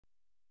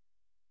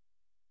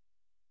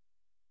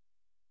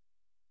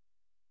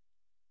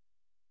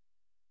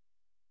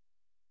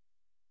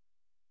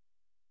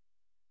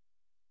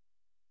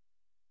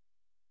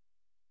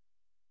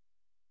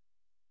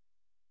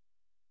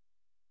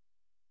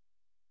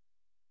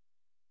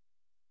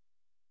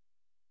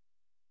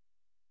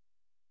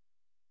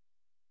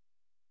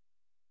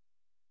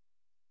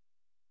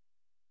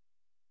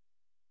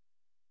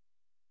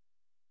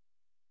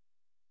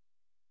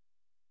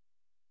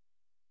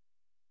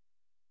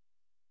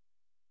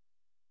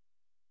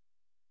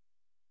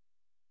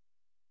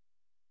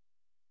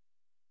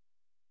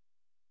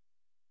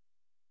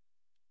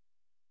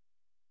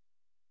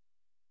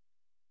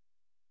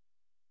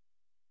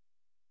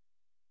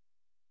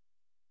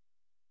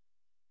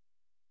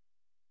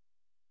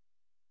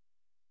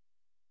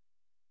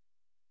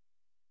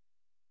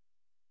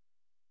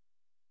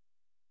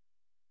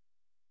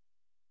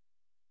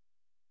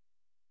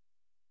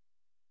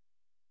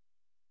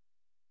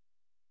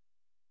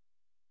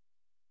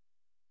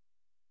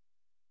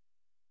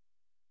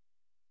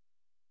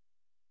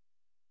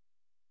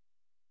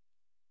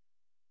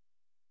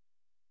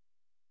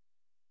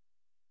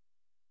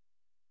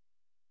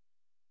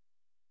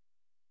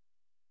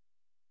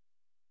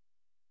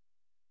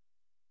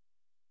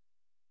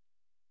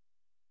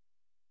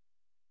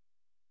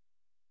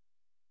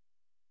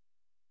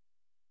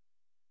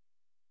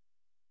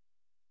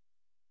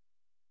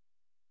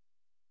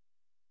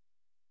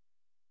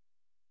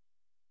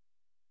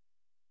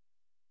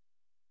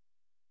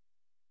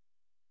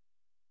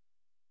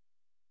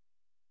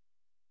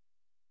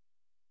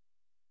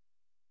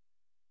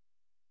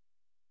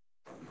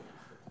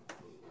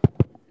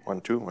1,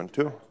 2, 1,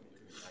 2.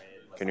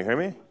 Can you hear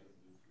me?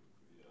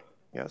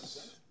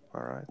 Yes?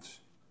 All right.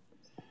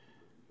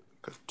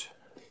 Good.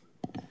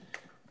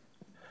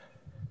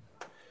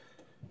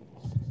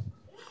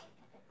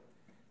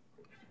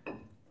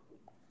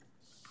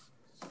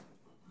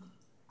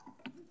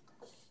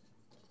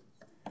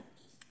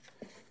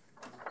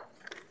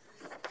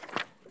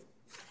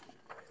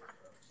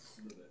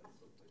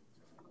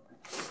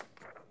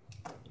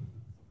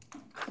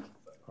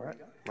 All right,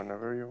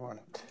 whenever you want.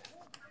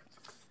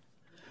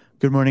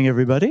 Good morning,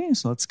 everybody.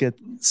 So let's get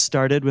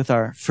started with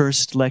our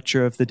first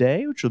lecture of the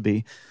day, which will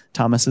be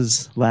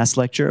Thomas's last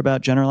lecture about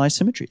generalized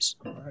symmetries.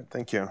 All right,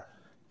 thank you.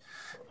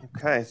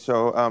 Okay,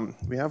 so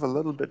we have a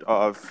little bit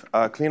of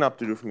cleanup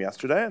to do from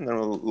yesterday, and then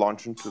we'll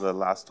launch into the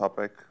last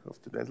topic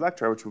of today's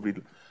lecture, which will be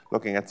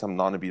looking at some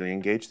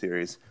non-abelian gauge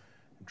theories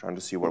and trying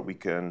to see what we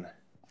can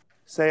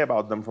say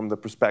about them from the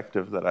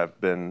perspective that I've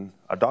been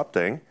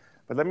adopting.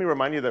 But let me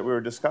remind you that we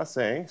were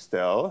discussing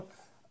still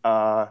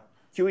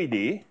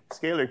QED,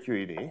 scalar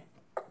QED,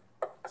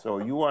 so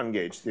U1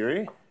 gauge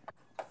theory,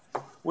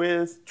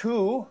 with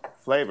two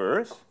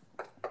flavors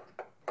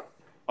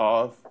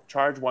of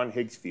charge 1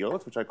 Higgs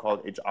fields, which I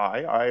called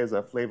HI. I is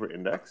a flavor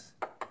index.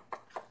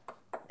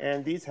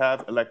 And these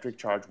have electric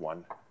charge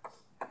 1.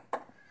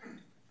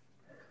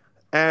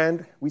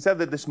 And we said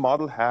that this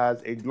model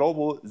has a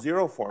global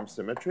zero-form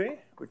symmetry,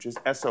 which is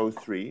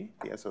SO3,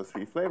 the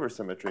SO3 flavor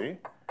symmetry.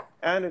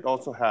 And it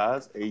also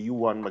has a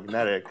U1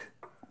 magnetic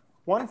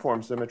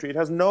one-form symmetry. It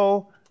has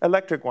no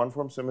electric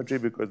one-form symmetry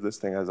because this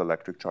thing has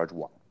electric charge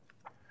 1.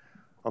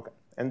 Okay.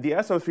 And the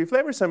SO3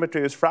 flavor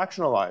symmetry is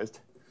fractionalized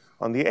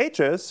on the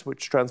H's,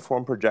 which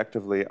transform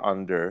projectively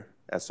under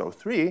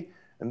SO3.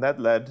 And that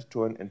led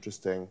to an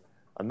interesting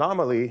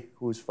anomaly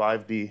whose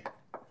 5D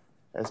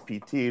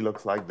SPT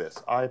looks like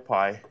this. I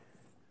pi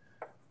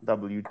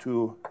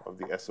W2 of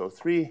the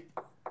SO3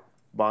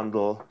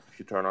 bundle, if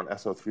you turn on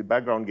SO3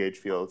 background gauge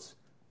fields,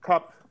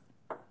 cup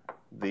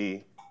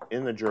the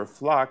integer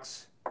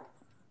flux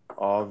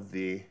of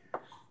the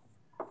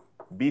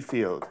B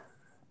field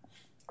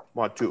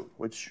mod 2,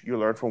 which you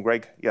learned from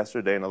Greg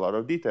yesterday in a lot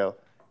of detail,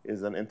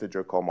 is an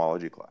integer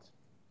cohomology class.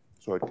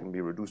 So it can be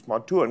reduced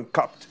mod 2 and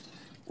cupped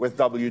with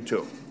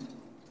W2.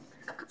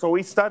 So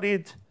we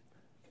studied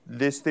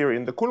this theory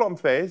in the Coulomb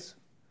phase,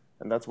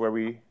 and that's where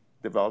we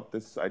developed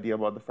this idea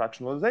about the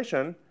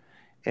fractionalization.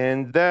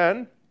 And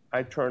then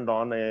I turned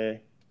on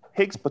a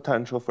Higgs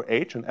potential for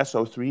H, an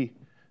SO3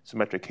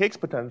 symmetric Higgs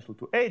potential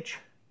to H,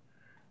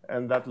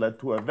 and that led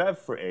to a VEV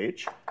for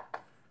H.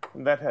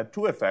 And that had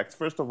two effects.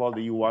 First of all,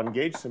 the U1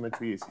 gauge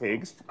symmetry is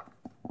Higgs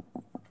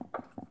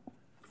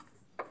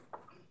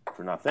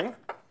for nothing.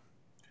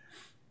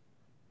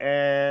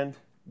 And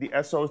the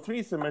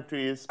SO3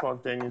 symmetry is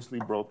spontaneously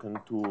broken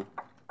to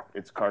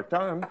its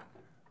Cartan,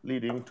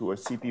 leading to a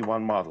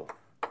CP1 model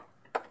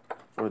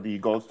for the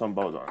Goldstone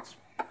bosons.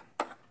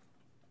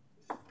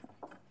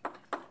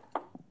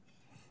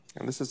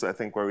 And this is, I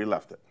think, where we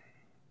left it.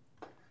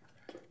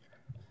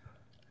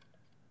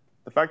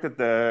 The fact that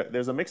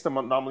there's a mixed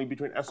anomaly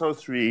between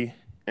SO3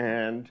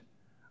 and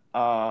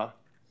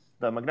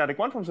the magnetic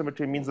one-form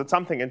symmetry means that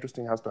something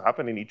interesting has to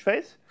happen in each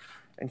phase.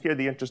 And here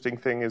the interesting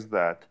thing is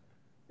that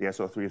the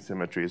SO3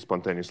 symmetry is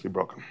spontaneously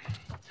broken.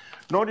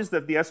 Notice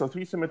that the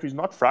SO3 symmetry is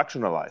not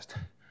fractionalized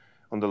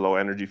on the low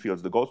energy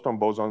fields. The Goldstone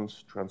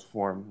bosons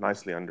transform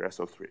nicely under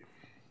SO3.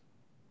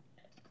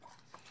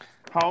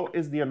 How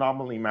is the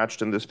anomaly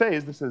matched in this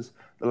phase? This is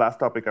the last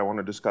topic I want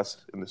to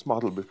discuss in this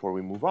model before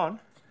we move on.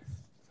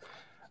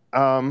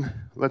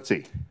 Let's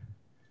see.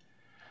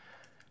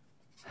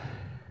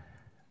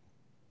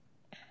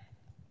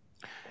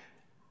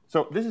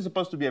 So this is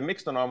supposed to be a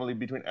mixed anomaly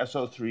between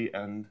SO3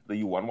 and the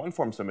U1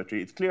 one-form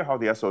symmetry. It's clear how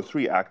the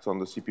SO3 acts on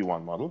the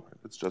CP1 model.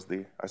 It's just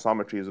the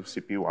isometries of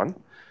CP1.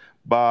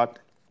 But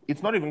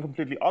it's not even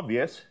completely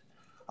obvious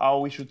how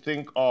we should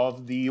think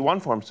of the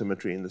one-form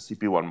symmetry in the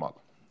CP1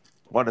 model.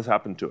 What has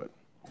happened to it?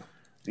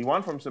 The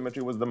one-form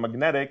symmetry was the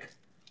magnetic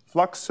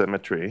flux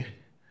symmetry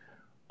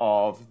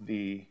of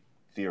the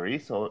theory.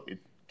 So it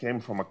came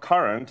from a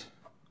current,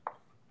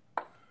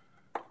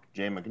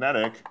 J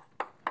magnetic,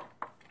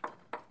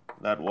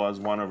 that was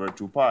 1 over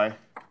 2 pi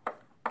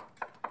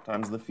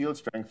times the field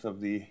strength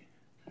of the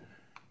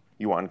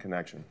U1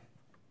 connection.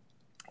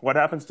 What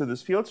happens to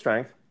this field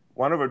strength?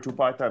 1 over 2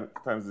 pi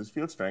times this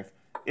field strength.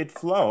 It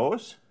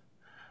flows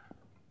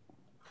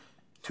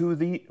to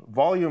the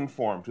volume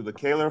form, to the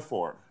Kähler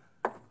form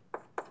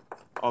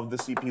of the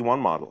CP1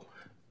 model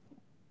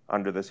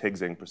under this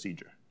Higgsing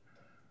procedure.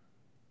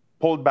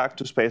 Pulled back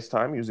to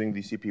space-time using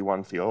the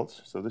CP1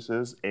 fields. So this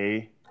is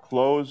a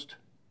closed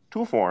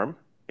 2 form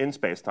in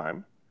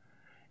space-time.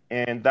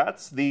 And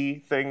that's the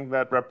thing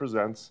that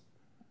represents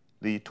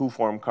the 2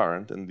 form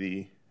current in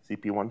the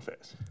CP1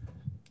 phase.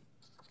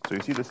 So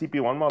you see the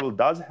CP1 model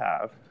does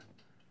have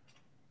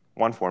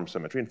one-form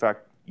symmetry. In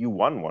fact,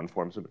 U1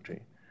 one-form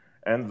symmetry.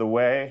 And the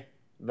way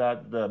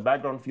that the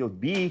background field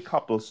B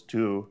couples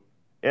to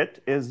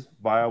it is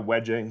via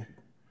wedging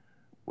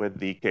with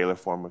the Kähler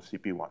form of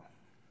CP1.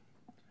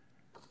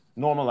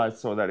 Normalized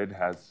so that it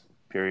has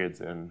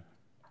periods in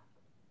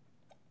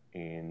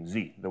in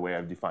Z, the way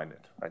I've defined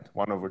it, right?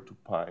 1 over 2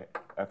 pi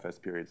fs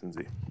periods in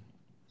Z.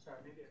 Sorry,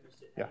 maybe I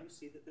understood. Yeah. How do you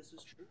see that this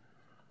is true?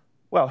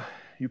 Well,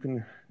 you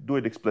can do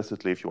it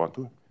explicitly if you want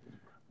to,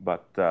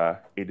 but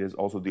it is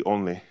also the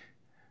only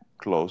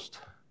closed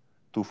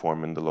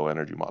two-form in the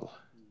low-energy model.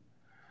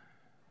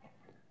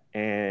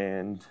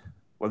 And,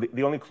 well,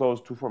 the only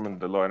closed two-form in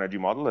the low-energy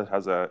model that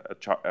has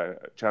a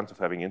chance of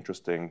having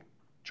interesting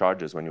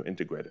charges when you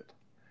integrate it.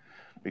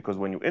 Because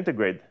when you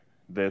integrate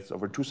this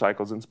over 2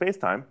 cycles in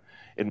space-time,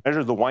 it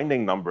measures the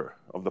winding number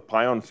of the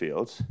pion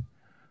fields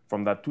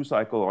from that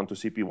 2-cycle onto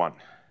CP1.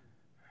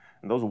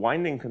 And those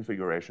winding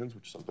configurations,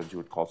 which sometimes you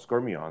would call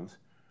skyrmions,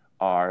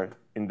 are,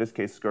 in this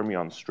case,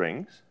 skyrmion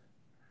strings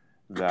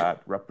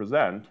that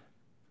represent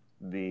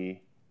the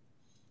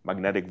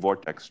magnetic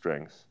vortex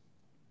strings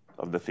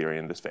of the theory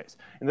in this phase.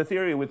 In the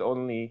theory with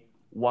only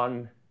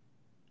one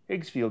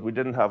Higgs field, we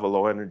didn't have a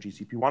low-energy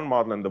CP1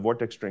 model, and the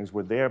vortex strings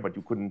were there, but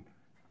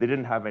they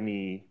didn't have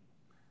any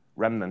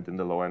remnant in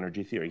the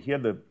low-energy theory. Here,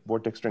 the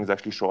vortex strings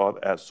actually show up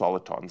as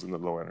solitons in the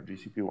low-energy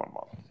CP1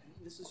 model.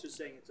 This is just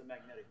saying it's a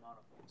magnetic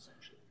monopole,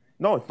 essentially.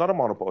 No, it's not a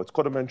monopole. It's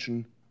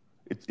codimension.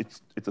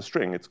 It's a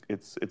string.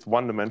 It's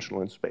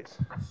one-dimensional in space.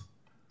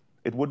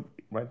 It would,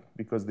 right?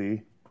 Because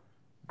the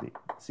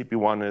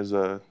CP1 is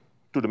a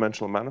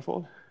two-dimensional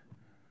manifold.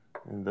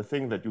 And the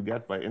thing that you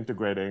get by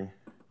integrating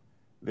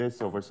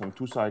this over some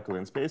 2-cycle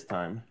in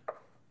space-time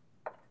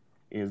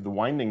is the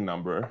winding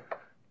number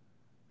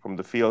from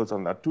the fields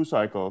on that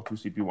 2-cycle to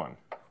CP1.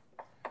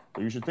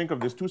 So you should think of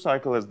this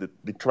 2-cycle as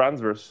the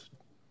transverse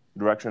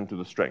direction to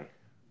the string.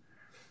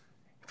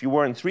 If you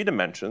were in 3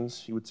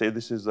 dimensions, you would say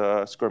this is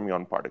a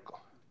skyrmion particle.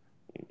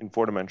 In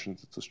 4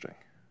 dimensions, it's a string.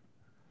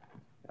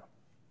 Yeah.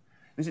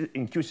 This is,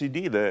 in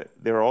QCD,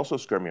 there are also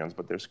skyrmions,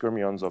 but they're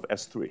skyrmions of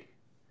S3,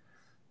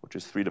 which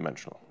is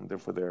 3-dimensional, and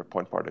therefore they're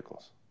point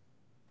particles,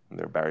 and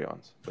they're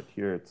baryons. But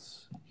here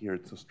it's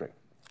a string.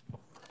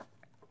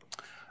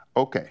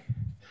 OK.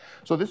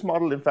 So this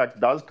model, in fact,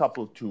 does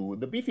couple to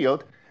the B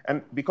field.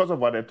 And because of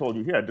what I told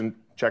you here, I didn't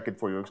check it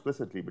for you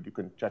explicitly, but you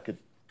can check it.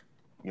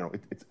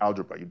 It's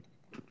algebra.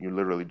 You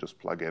literally just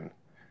plug in,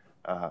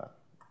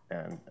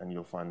 and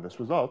you'll find this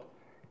result.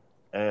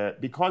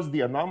 Because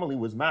the anomaly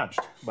was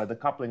matched by the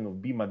coupling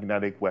of B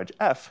magnetic wedge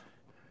F,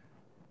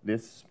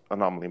 this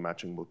anomaly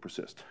matching will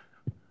persist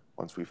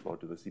once we flow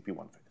to the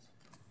CP1 phase.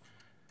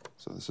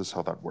 So this is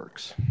how that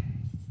works.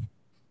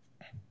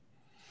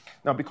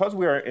 Now, because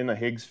we are in a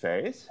Higgs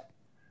phase,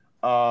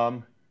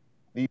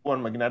 the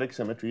U1 magnetic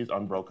symmetry is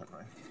unbroken,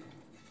 right?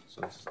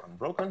 So this is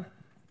unbroken.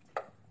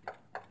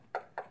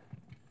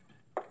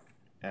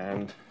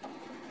 And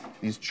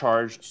these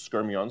charged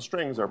skyrmion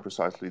strings are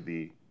precisely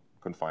the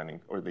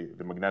confining, or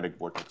the magnetic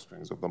vortex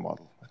strings of the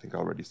model. I think I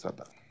already said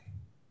that.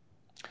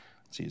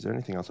 Let's see, is there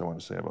anything else I want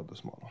to say about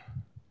this model?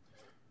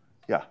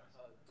 Yeah?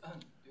 Do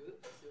you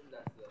assume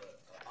that the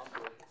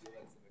unbroken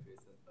U1 symmetry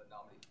is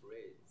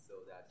anomaly-free so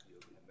that you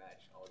can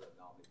match all the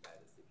anomalies by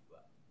the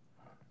CP1?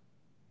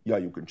 Yeah,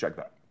 you can check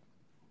that.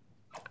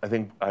 I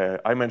think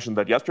I mentioned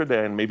that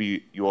yesterday, and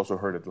maybe you also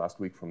heard it last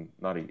week from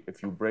Nadi.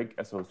 If you break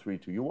SO3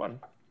 to U1,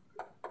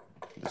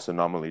 this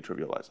anomaly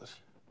trivializes.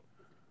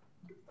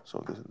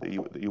 So the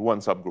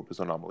U1 subgroup is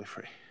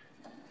anomaly-free.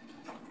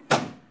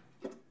 Right.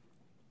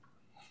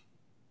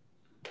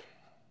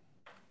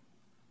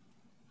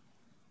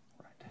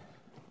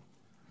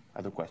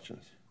 Other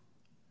questions?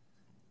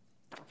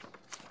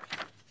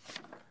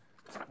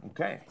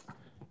 OK.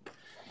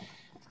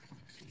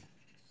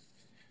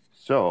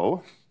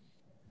 So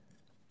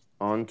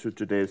on to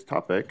today's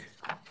topic.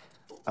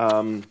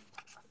 I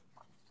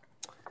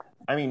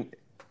mean,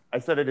 I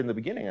said it in the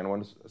beginning, and I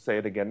want to say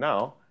it again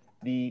now.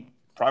 The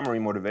primary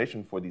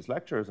motivation for these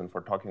lectures and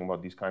for talking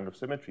about these kind of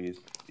symmetries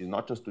is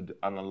not just to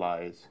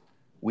analyze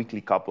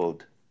weakly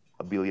coupled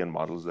abelian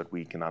models that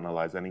we can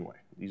analyze anyway.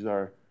 These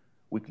are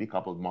weakly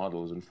coupled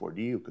models in 4D.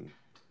 You can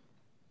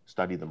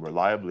study them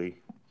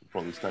reliably. You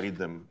probably studied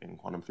them in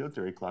quantum field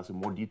theory class in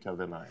more detail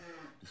than I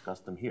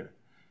discussed them here.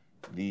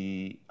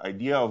 The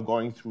idea of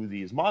going through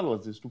these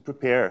models is to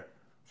prepare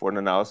for an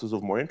analysis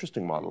of more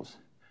interesting models.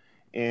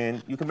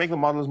 And you can make the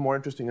models more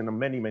interesting in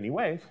many, many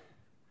ways.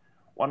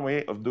 One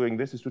way of doing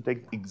this is to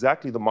take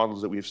exactly the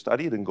models that we've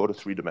studied and go to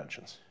 3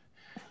 dimensions.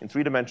 In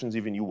 3 dimensions,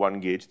 even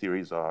U1 gauge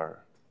theories are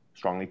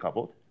strongly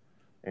coupled.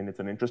 And it's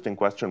an interesting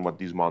question what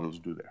these models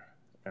do there.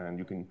 And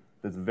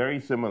there's a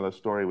very similar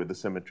story with the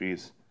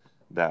symmetries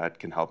that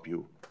can help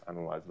you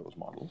analyze those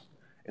models.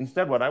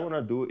 Instead, what I want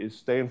to do is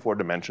stay in 4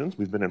 dimensions.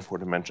 We've been in 4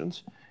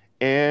 dimensions.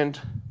 And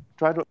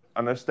try to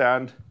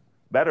understand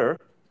better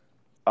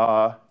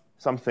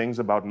some things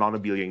about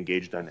non-abelian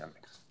gauge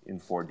dynamics in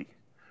 4D.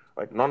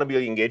 Right?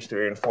 Non-abelian gauge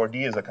theory in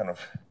 4D is a kind of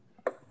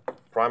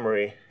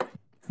primary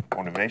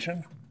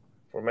motivation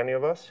for many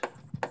of us.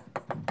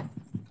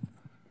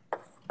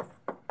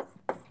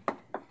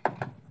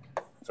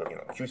 So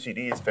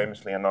QCD is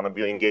famously a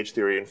non-abelian gauge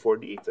theory in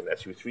 4D. It's an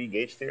SU3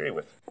 gauge theory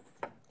with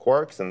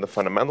quarks and the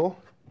fundamental.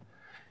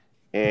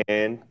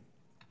 And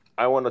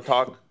I want to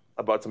talk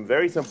about some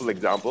very simple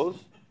examples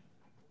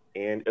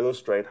and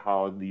illustrate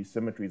how the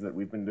symmetries that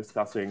we've been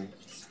discussing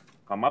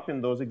come up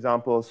in those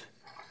examples,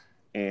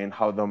 and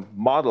how the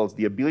models,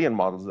 the abelian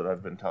models that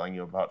I've been telling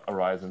you about,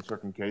 arise in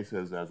certain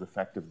cases as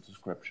effective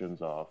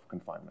descriptions of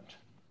confinement.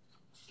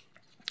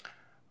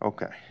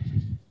 OK.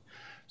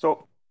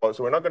 So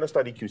we're not going to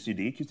study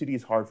QCD. QCD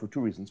is hard for two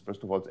reasons.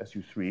 First of all, it's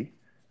SU3,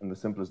 and the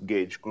simplest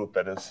gauge group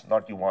that is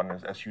not U1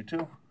 is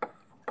SU2,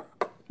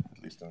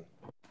 at least in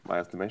my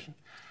estimation.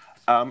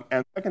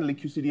 And secondly,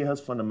 QCD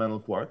has fundamental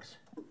quarks.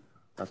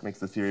 That makes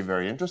the theory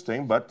very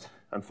interesting, but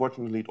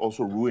unfortunately, it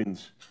also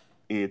ruins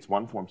its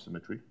one-form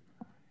symmetry.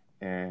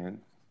 And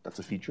that's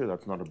a feature,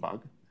 that's not a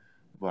bug.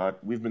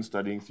 But we've been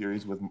studying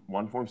theories with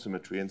one-form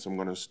symmetry, and so I'm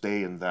going to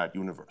stay in that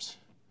universe.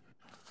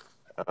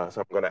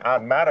 So I'm going to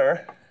add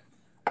matter.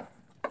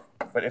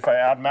 But if I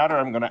add matter,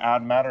 I'm going to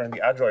add matter in the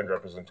adjoint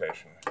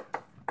representation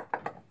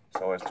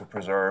so as to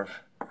preserve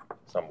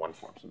some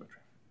one-form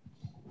symmetry.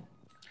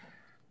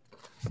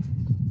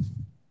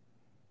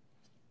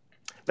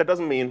 That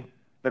doesn't mean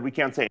that we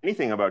can't say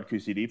anything about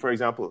QCD. For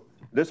example,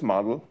 this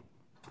model,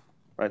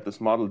 right,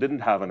 this model didn't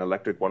have an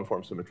electric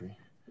one-form symmetry.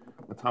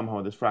 But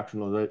somehow this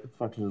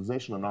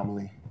fractionalization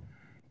anomaly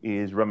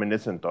is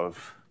reminiscent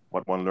of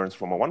what one learns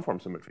from a one-form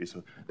symmetry.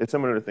 So there's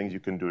similar things you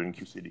can do in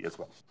QCD as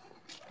well,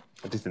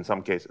 at least in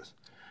some cases.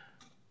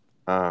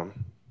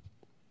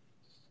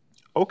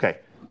 OK,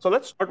 so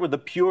let's start with the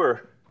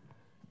pure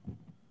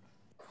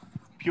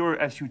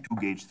SU2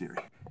 gauge theory.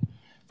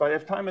 If I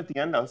have time at the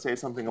end, I'll say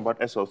something about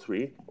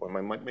SO3, or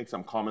I might make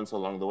some comments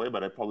along the way,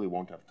 but I probably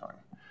won't have time.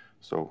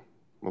 So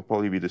we'll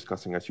probably be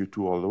discussing SU2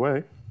 all the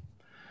way.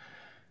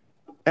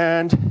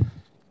 And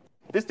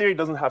this theory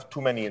doesn't have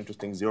too many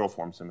interesting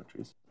zero-form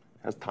symmetries.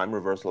 It has time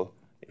reversal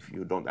if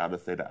you don't add a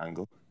theta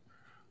angle.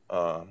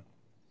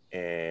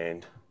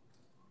 And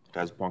it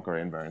has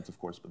Poincare invariance, of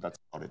course, but that's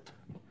about it.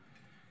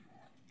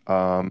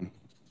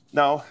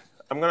 Now,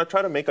 I'm going to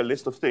try to make a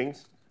list of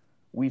things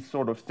we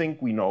sort of think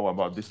we know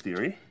about this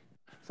theory.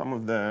 Some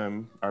of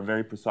them are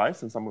very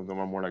precise, and some of them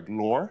are more like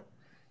lore.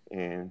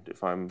 And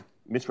if I'm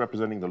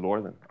misrepresenting the lore,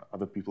 then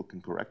other people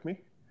can correct me.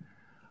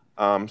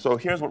 So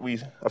here's what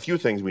a few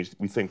things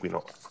we think we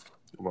know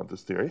about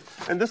this theory.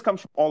 And this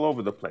comes from all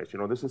over the place.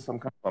 This is some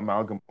kind of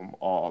amalgam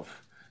of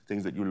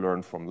things that you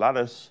learn from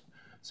lattice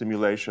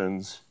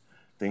simulations,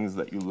 things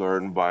that you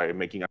learn by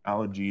making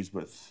analogies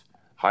with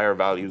higher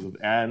values of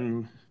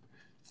n,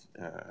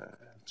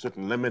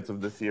 certain limits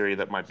of the theory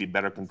that might be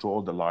better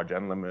controlled, the large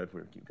n limit,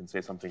 where you can say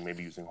something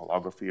maybe using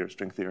holography or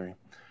string theory,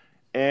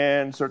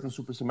 and certain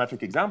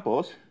supersymmetric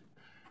examples,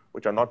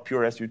 which are not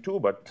pure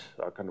SU2, but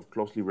are kind of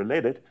closely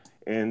related.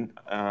 And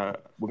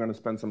we're going to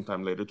spend some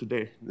time later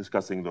today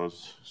discussing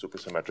those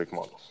supersymmetric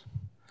models.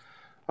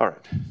 All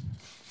right.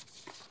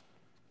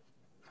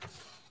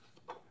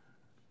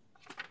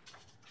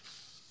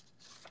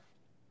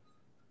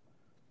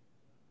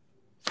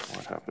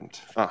 What happened?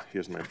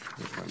 Here's my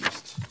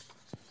list.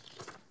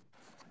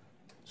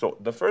 So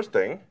the first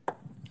thing,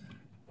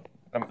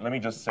 let me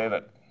just say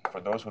that for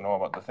those who know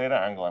about the theta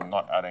angle, I'm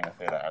not adding a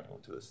theta angle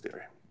to this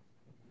theory.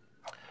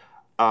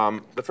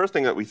 The first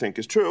thing that we think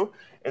is true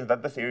is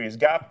that the theory is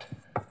gapped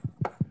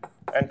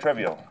and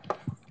trivial.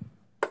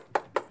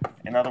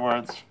 In other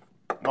words,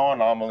 no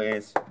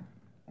anomalies,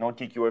 no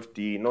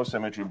TQFT, no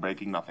symmetry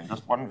breaking, nothing.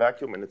 Just one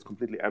vacuum, and it's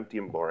completely empty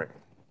and boring.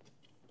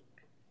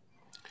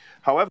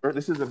 However,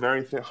 this is a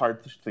very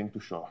hard thing to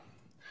show.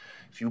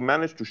 If you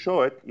manage to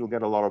show it, you'll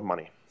get a lot of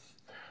money.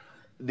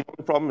 The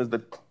only problem is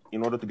that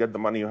in order to get the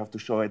money, you have to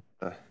show it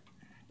a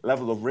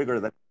level of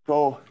rigor that's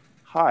so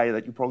high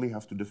that you probably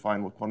have to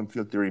define what quantum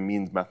field theory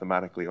means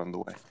mathematically on the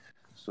way.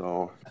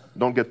 So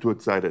don't get too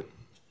excited.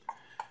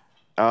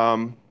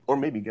 Or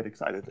maybe get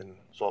excited and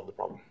solve the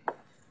problem.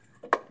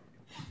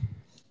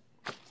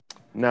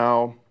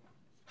 Now,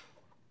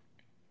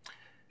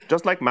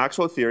 just like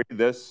Maxwell theory,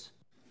 this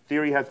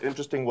theory has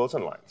interesting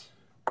Wilson lines.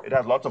 It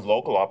has lots of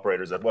local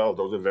operators as well.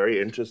 Those are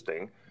very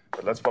interesting.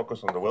 But let's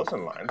focus on the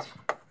Wilson lines.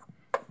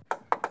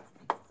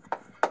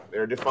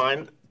 They're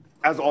defined,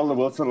 as all the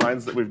Wilson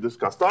lines that we've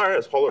discussed are,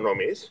 as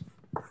holonomies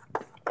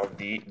of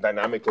the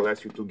dynamical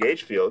SU2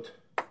 gauge field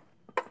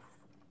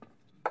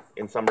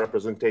in some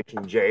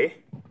representation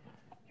J.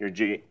 Here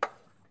G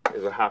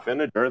is a half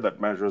integer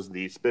that measures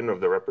the spin of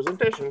the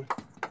representation.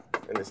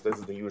 And this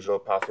is the usual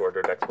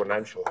path-ordered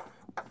exponential.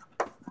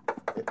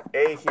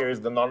 A here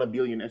is the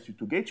non-abelian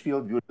SU2 gauge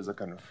field viewed as a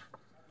kind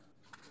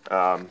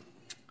of,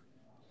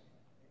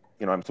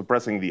 I'm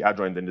suppressing the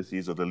adjoint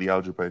indices of the Lie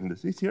algebra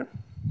indices here.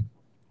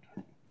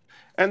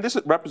 And this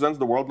represents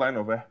the world line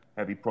of a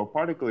heavy probe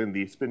particle in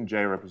the spin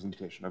J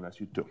representation of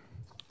SU2.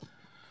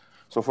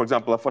 So for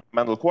example, a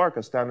fundamental quark,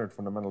 a standard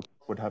fundamental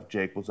quark, would have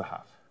J equals a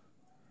half.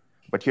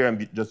 But here I'm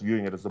just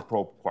viewing it as a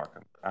probe quark.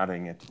 I'm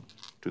adding it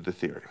to the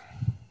theory.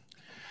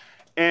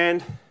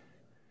 And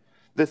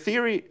the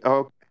theory,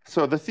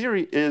 so the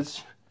theory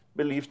is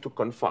believed to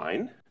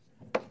confine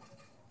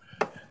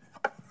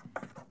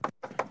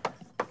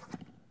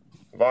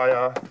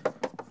via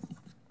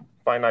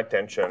finite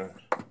tension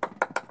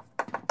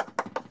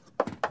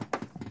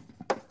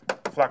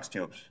flux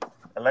tubes,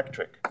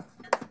 electric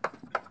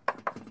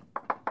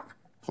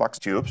flux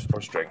tubes or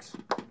strings.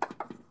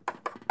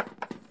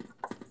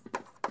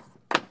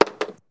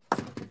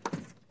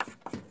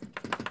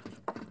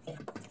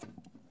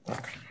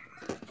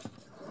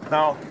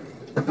 Now,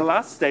 the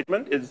last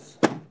statement is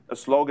a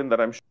slogan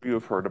that I'm sure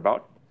you've heard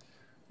about.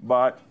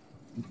 But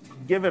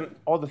given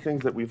all the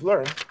things that we've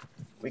learned,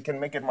 we can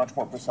make it much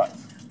more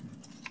precise.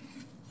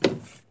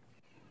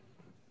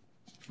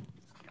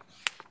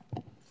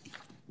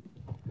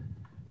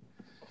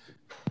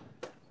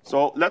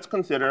 So let's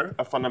consider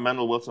a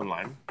fundamental Wilson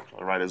line.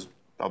 I'll write as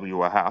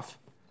W1/2.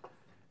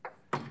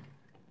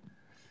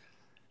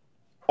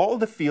 All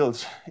the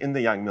fields in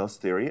the Yang-Mills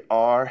theory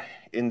are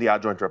in the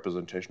adjoint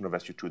representation of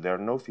SU2. There are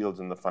no fields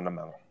in the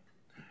fundamental.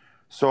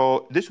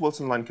 So this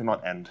Wilson line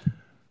cannot end,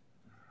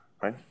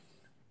 right?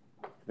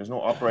 There's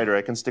no operator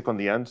I can stick on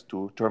the end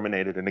to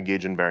terminate it in a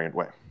gauge invariant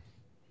way.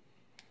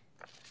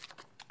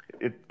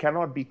 It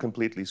cannot be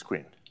completely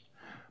screened.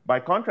 By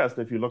contrast,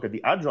 if you look at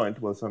the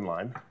adjoint Wilson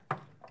line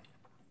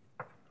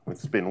with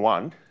spin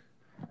 1,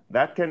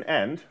 that can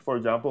end, for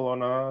example,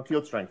 on a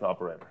field strength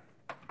operator,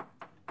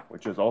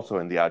 which is also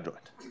in the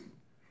adjoint.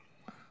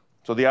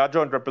 So the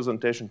adjoint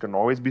representation can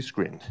always be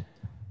screened.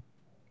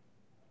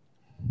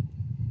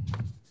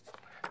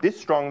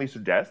 This strongly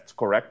suggests,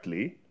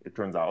 correctly, it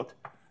turns out,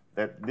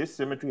 that this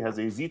symmetry has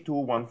a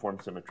Z2 one-form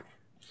symmetry,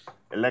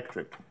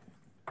 electric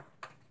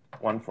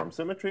one-form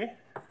symmetry,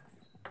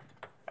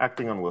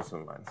 acting on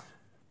Wilson lines.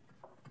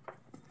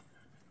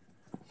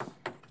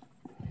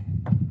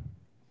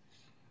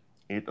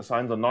 It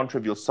assigns a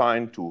non-trivial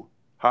sign to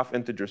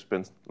half-integer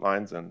spin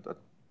lines and a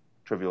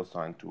trivial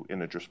sign to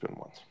integer spin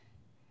ones.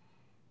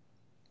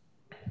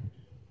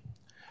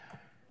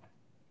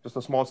 Just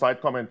a small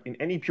side comment. In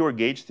any pure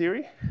gauge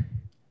theory,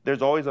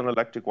 there's always an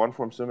electric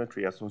one-form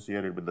symmetry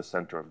associated with the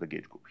center of the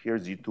gauge group. Here,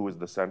 Z2 is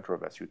the center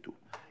of SU2.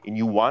 In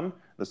U1,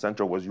 the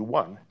center was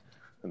U1,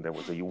 and there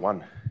was a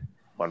U1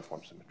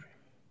 one-form symmetry.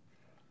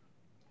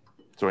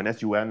 So in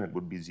SUN, it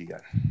would be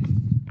Zn.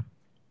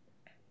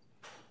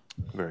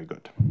 Very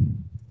good.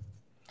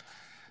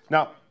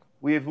 Now,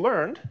 we have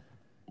learned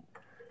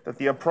that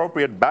the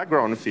appropriate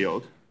background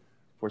field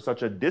for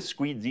such a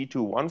discrete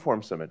Z2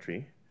 one-form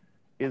symmetry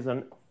is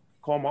an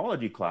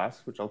cohomology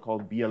class, which I'll call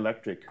B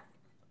electric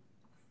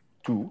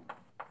 2,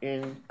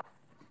 in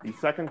the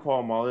second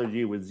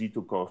cohomology with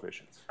Z2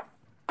 coefficients.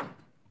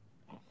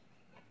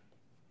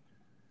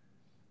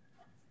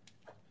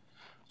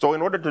 So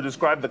in order to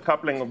describe the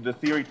coupling of the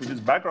theory to this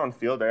background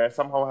field, I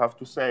somehow have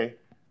to say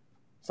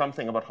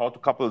something about how to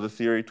couple the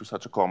theory to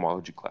such a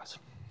cohomology class.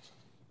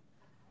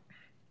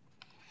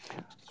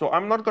 So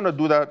I'm not going to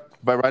do that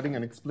by writing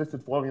an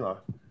explicit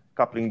formula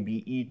coupling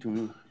BE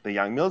to the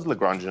Yang-Mills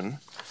Lagrangian,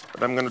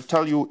 but I'm going to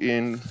tell you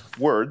in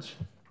words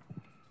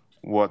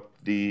what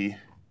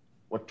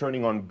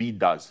turning on B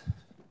does.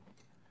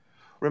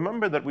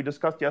 Remember that we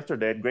discussed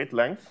yesterday at great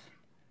length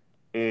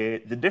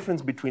the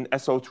difference between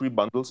SO3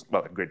 bundles,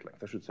 well, at great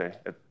length, I should say,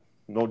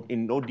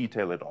 in no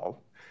detail at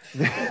all,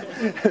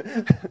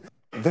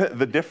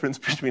 the difference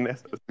between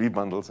SO3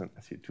 bundles and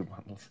SU2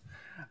 bundles.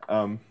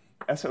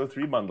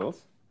 SO3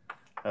 bundles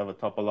have a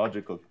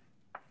topological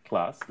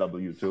class,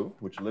 W2,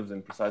 which lives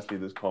in precisely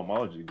this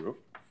cohomology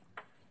group.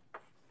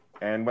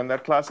 And when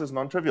that class is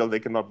non-trivial, they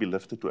cannot be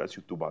lifted to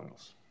SU2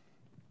 bundles.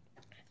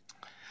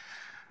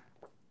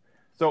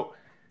 So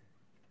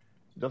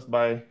just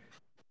by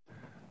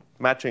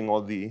matching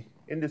all the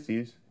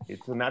indices,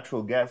 it's a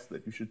natural guess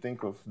that you should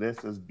think of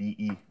this as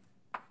BE.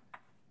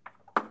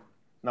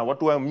 Now, what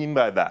do I mean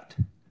by that?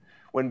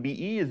 When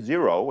BE is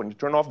 0, when you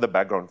turn off the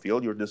background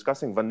field, you're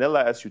discussing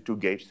vanilla SU2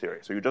 gauge theory.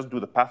 So you just do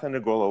the path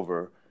integral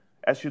over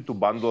SU2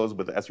 bundles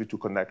with SU2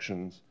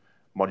 connections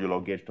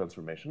modulo gauge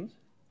transformations.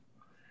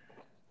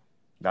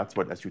 That's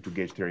what SU2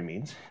 gauge theory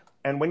means.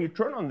 And when you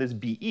turn on this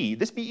BE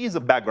is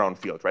a background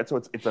field, right? So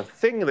it's a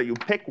thing that you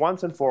pick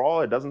once and for all.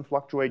 It doesn't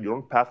fluctuate. You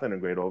don't path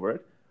integrate over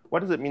it.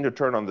 What does it mean to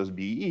turn on this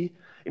BE?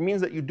 It means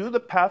that you do the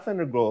path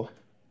integral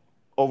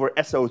over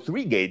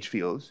SO3 gauge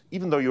fields,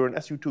 even though you're in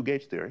SU2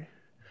 gauge theory.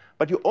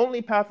 But you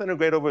only path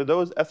integrate over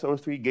those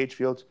SO3 gauge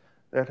fields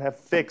that have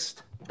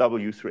fixed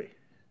W3.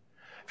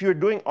 If you're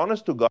doing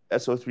honest-to-God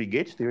SO3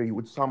 gauge theory, you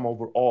would sum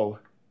over all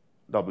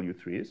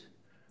W3s.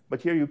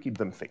 But here you keep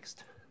them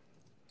fixed.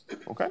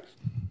 OK?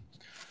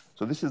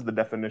 So this is the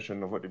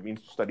definition of what it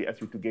means to study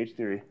SU2 gauge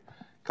theory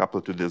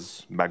coupled to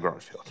this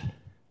background field.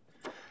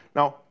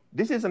 Now,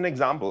 this is an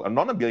example, a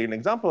non-abelian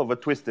example of a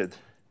twisted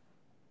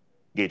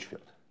gauge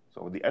field.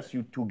 So the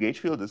SU2 gauge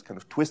field is kind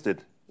of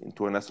twisted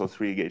into an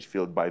SO3 gauge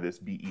field by this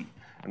BE.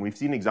 And we've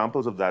seen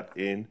examples of that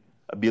in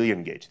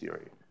abelian gauge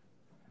theory.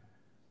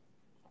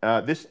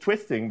 This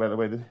twisting, by the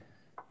way,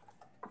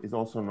 is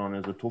also known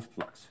as a 't Hooft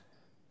flux.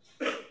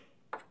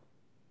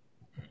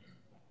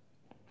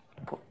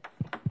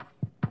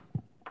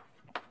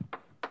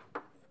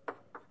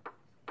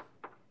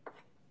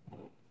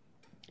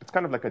 It's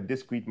kind of like a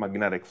discrete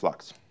magnetic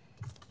flux.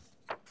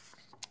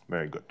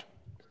 Very good.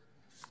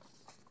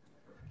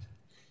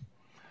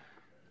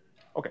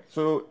 OK,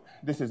 so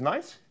this is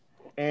nice.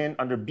 And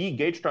under B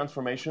gauge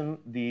transformation,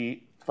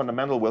 the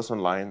fundamental Wilson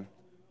line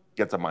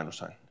gets a minus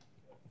sign,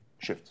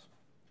 shifts,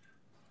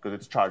 because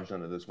it's charged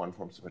under this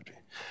one-form symmetry.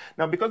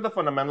 Now, because the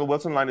fundamental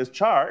Wilson line is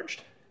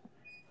charged,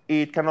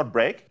 it cannot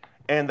break.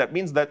 And that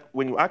means that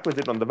when you act with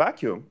it on the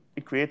vacuum,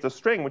 creates a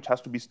string which has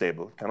to be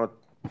stable. It cannot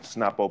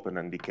snap open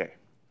and decay.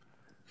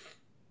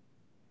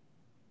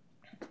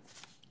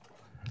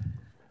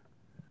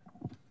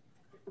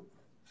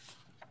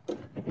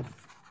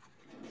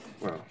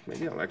 Well,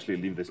 maybe I'll actually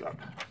leave this up,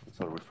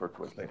 so I'll refer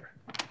to it later.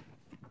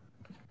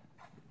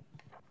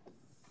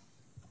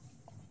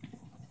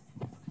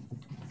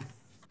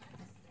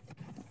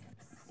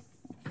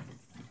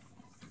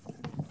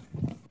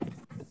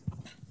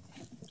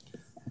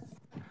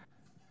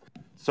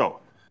 So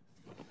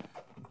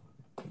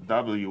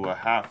W a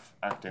half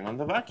acting on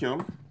the vacuum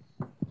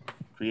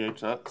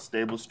creates a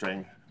stable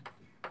string.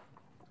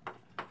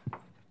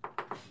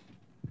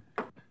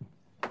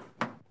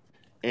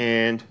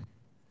 And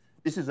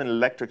this is an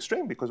electric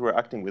string because we're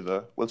acting with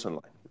a Wilson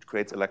line, which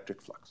creates electric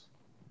flux.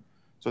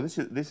 So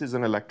this is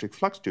an electric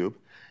flux tube.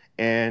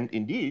 And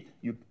indeed,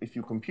 if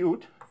you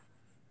compute,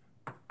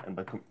 and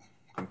by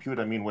compute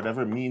I mean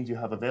whatever means you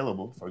have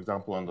available, for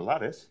example, on the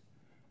lattice,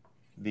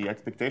 the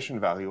expectation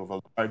value of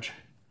a large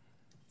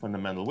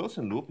fundamental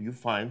Wilson loop, you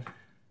find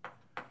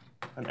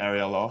an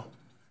area law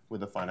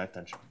with a finite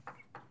tension.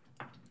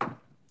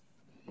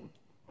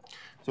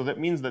 So that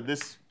means that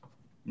this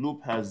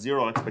loop has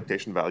 0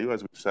 expectation value,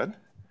 as we've said.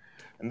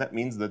 And that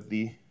means that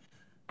the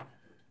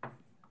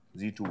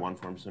Z2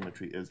 one-form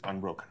symmetry is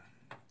unbroken.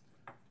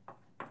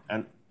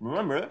 And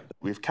remember,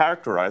 we've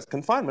characterized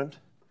confinement,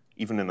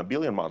 even in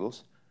abelian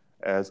models,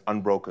 as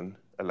unbroken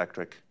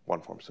electric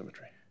one-form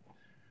symmetry.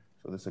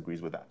 So this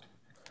agrees with that.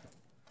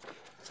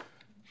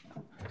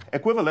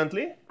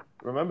 Equivalently,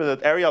 remember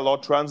that area law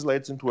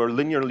translates into a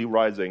linearly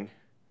rising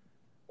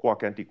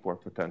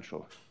quark-antiquark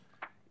potential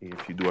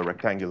if you do a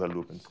rectangular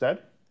loop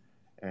instead.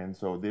 And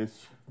so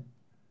this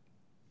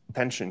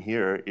tension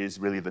here is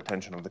really the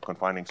tension of the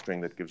confining string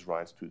that gives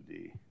rise to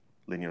the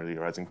linearly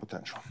rising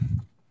potential.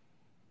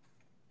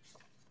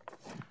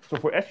 So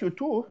for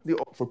SU2,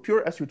 for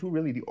pure SU2,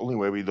 really the only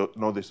way we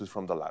know this is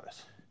from the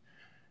lattice.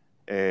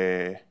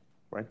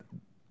 Right?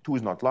 2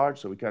 is not large,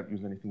 so we can't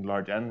use anything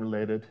large and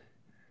related.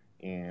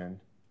 And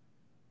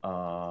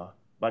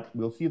but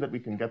we'll see that we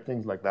can get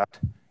things like that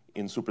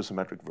in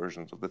supersymmetric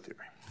versions of the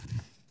theory.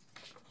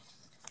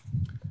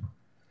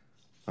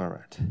 All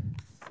right.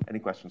 Any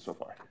questions so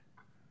far?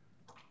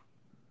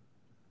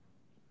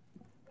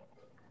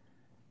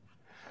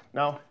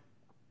 Now,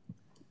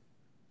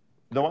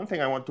 the one thing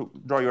I want to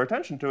draw your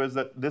attention to is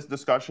that this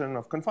discussion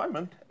of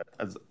confinement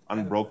as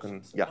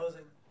unbroken.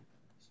 Supposing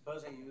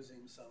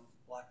using some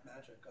black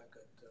magic, I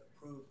could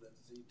prove that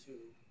Z2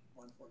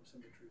 one-form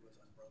symmetry was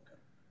unbroken.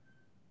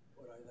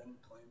 Would I then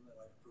claim that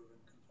I've proven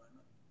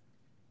confinement?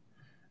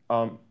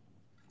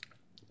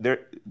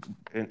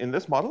 In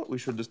this model, we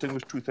should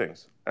distinguish 2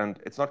 things. And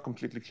it's not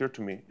completely clear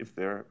to me if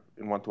they're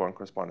in one-to-one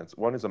correspondence.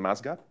 One is a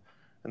mass gap,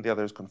 and the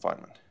other is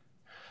confinement.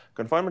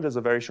 Confinement is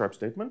a very sharp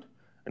statement,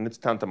 and it's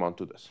tantamount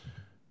to this.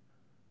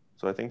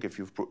 So I think if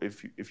you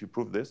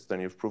prove this, then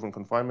you've proven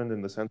confinement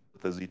in the sense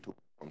that the Z2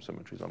 form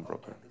symmetry is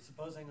unbroken. Okay, but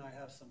supposing I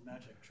have some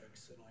magic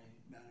tricks and I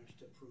manage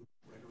to prove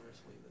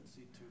rigorously that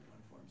Z2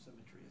 one-form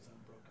symmetry is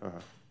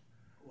unbroken,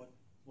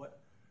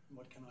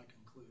 what can I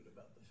conclude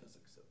about the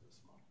physics of this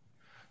model?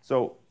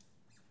 So,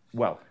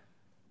 well,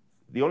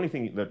 the only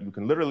thing that you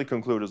can literally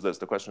conclude is this.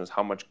 The question is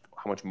how much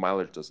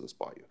mileage does this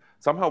buy you?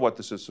 Somehow what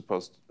this is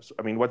supposed to,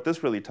 I mean, what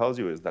this really tells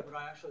you is that. Would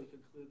I actually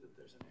conclude that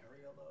there's an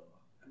area law?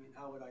 I mean,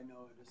 how would I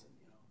know it isn't,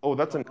 Oh,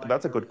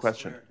 that's a good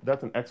question.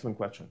 That's an excellent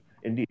question.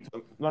 Indeed.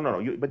 So,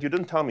 no. But you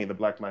didn't tell me the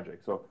black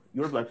magic. So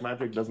your black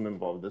magic doesn't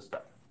involve this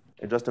step.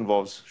 It just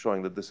involves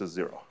showing that this is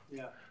 0.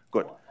 Yeah.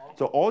 Good.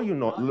 So all you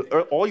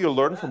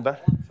learn from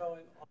that. I'm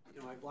showing,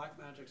 my black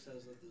magic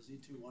says that the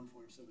Z2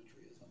 one-form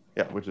symmetry is unbroken.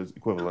 Yeah, which is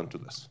equivalent to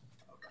this.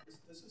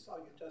 This is how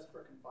you test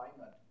for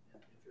confinement.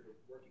 If you're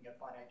working at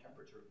finite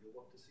temperature, you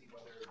look to see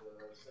whether the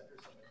center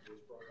symmetry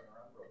is broken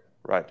or unbroken.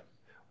 Right.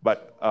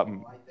 But so,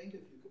 I think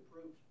if you could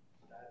prove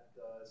that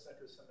the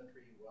center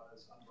symmetry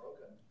was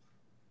unbroken,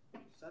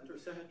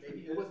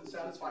 maybe you wouldn't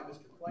satisfy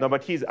Mr. Clay. No,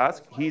 but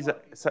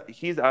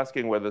he's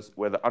asking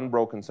whether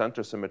unbroken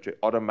center symmetry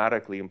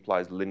automatically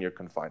implies linear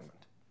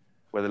confinement.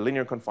 Whether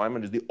linear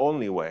confinement is the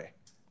only way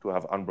to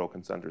have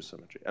unbroken center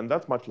symmetry, and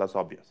that's much less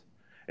obvious.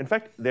 In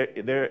fact,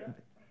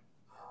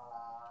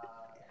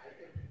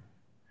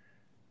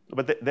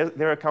 But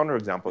there are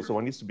counterexamples, so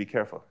one needs to be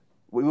careful.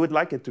 We would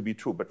like it to be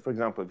true, but for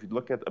example, if you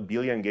look at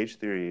abelian gauge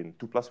theory in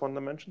 2+1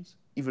 dimensions,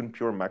 even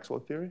pure Maxwell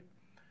theory,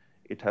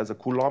 it has a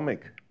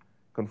Coulombic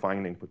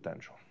confining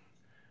potential,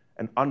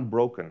 an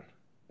unbroken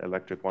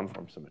electric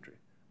one-form symmetry,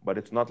 but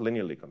it's not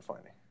linearly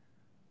confining.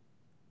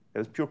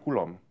 It's pure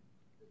Coulomb.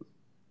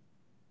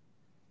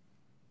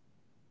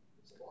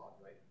 It's a log,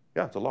 right?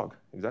 Yeah, it's a log,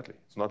 exactly.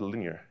 It's not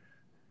linear.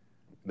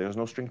 There's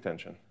no string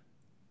tension,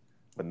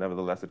 but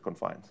nevertheless it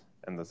confines.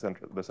 And the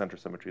center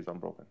symmetry is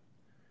unbroken.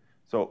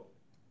 So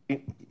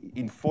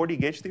in 4D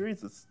gauge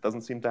theories, this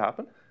doesn't seem to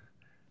happen,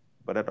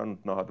 but I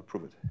don't know how to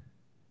prove it.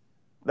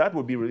 That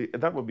would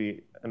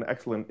be an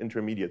excellent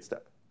intermediate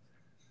step.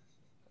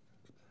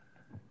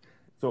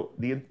 So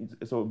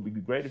it would be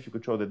great if you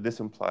could show that this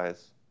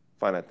implies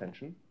finite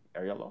tension,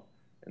 area law,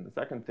 And the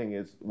second thing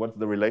is, what's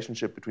the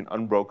relationship between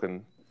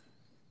unbroken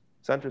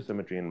center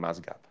symmetry and mass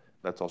gap?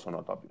 That's also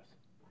not obvious.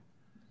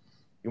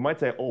 You might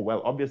say, oh,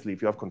 well, obviously,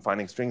 if you have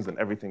confining strings, then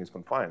everything is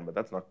confined. But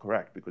that's not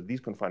correct, because these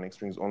confining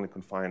strings only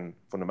confine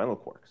fundamental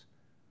quarks.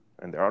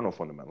 And there are no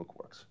fundamental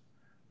quarks.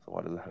 So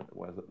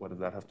what does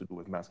that have to do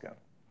with mass gap?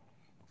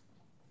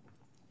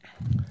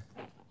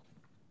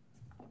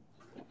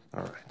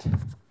 All right.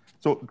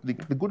 So the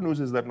good news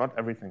is that not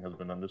everything has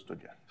been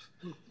understood yet.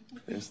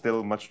 There's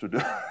still much to do.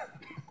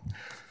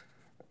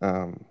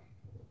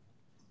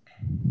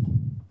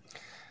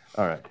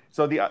 All right.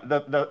 So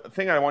the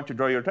thing I want to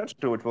draw your attention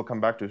to, which we'll come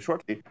back to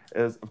shortly,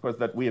 is, of course,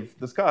 that we have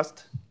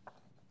discussed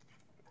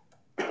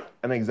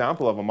an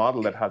example of a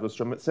model that has a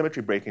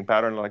symmetry breaking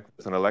pattern like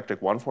this, an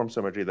electric one-form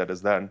symmetry that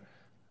is then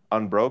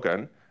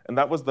unbroken. And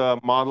that was the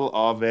model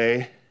of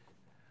a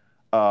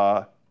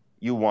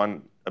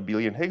U1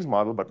 abelian Higgs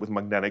model, but with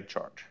magnetic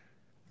charge.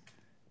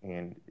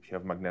 And if you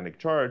have magnetic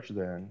charge,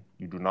 then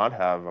you do not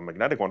have a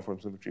magnetic one-form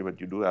symmetry, but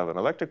you do have an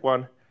electric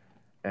one.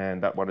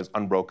 And that one is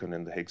unbroken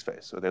in the Higgs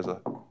phase. So there's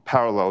a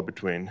parallel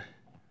between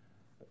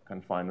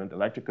confinement,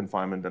 electric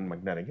confinement, and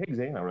magnetic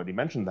Higgsing. I already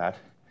mentioned that.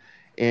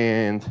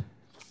 And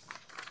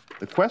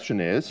the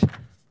question is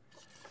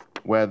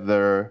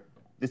whether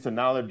this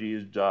analogy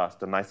is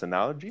just a nice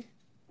analogy,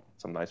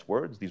 some nice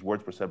words. These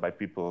words were said by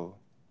people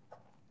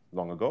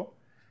long ago.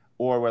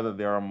 Or whether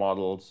there are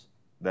models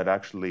that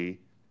actually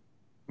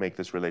make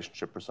this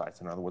relationship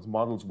precise. In other words,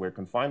 models where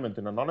confinement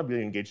in a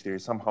non-abelian gauge theory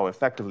is somehow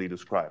effectively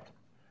described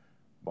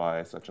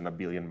by such an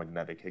abelian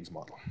magnetic Higgs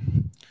model.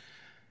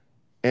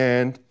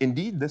 And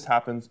indeed, this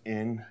happens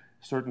in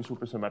certain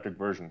supersymmetric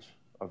versions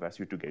of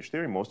SU2 gauge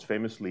theory, most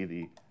famously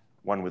the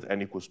one with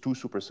n equals 2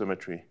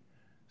 supersymmetry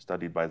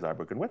studied by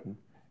Zyberg and Witten.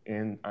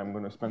 And I'm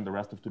going to spend the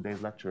rest of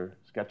today's lecture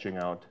sketching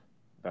out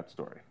that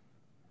story.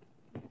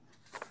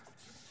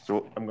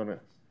 So I'm going to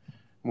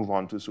move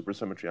on to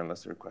supersymmetry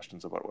unless there are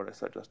questions about what I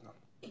said just now.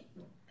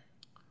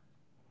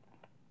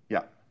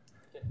 Yeah?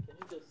 Can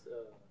you just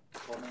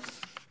comment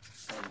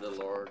on the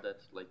law that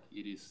like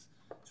it is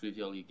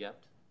trivially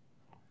gapped?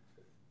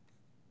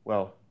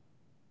 Well,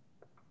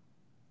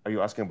 are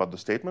you asking about the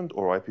statement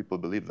or why people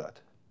believe that?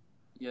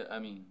 Yeah, I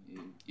mean,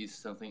 is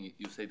something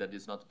you say that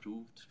is not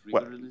proved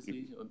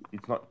rigorously? Well,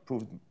 it's not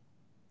proved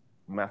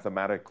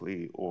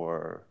mathematically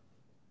or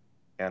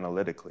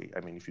analytically. I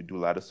mean, if you do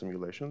lattice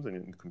simulations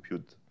and you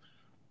compute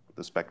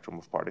the spectrum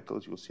of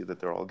particles, you'll see that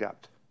they're all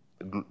gapped.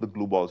 The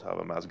glue balls have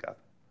a mass gap.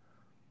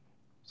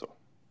 So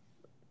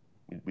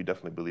we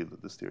definitely believe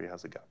that this theory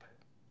has a gap.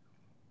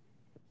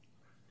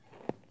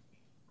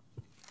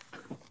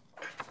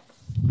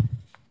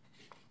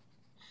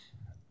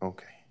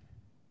 OK.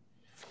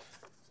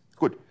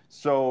 Good.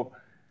 So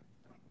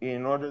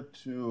in order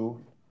to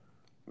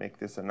make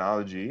this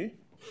analogy,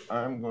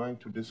 I'm going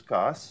to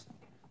discuss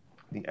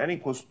the n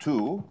equals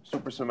 2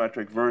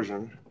 supersymmetric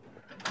version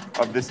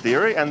of this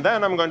theory. And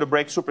then I'm going to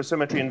break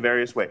supersymmetry in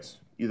various ways,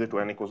 either to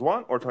n equals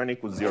 1 or to n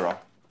equals 0.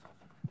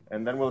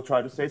 And then we'll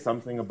try to say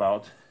something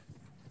about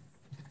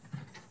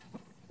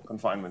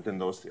confinement in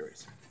those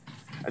theories.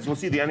 As you'll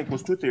see, the n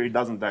equals 2 theory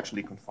doesn't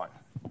actually confine.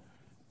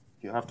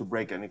 You have to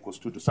break n equals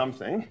 2 to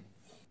something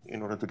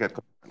in order to get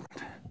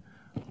confinement.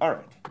 All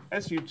right,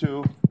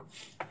 SU2,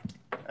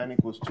 n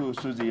equals 2,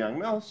 Suzy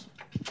Yang-Mills.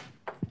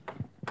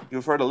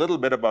 You've heard a little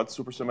bit about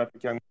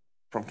supersymmetric Yang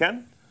from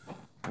Ken.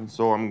 And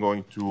so I'm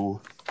going to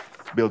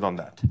build on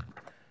that.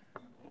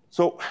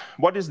 So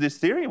what is this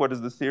theory? What is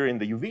the theory in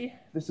the UV?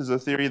 This is a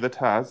theory that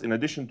has, in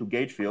addition to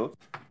gauge fields,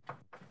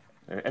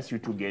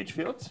 SU2 gauge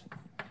fields.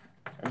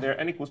 And there are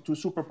n equals 2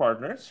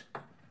 superpartners,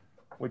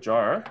 which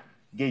are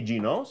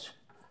gauginos.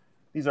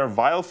 These are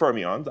Weyl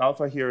fermions.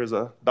 Alpha here is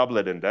a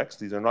doublet index.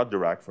 These are not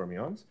Dirac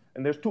fermions.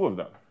 And there's 2 of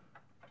them.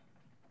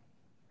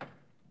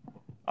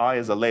 I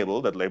is a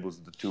label that labels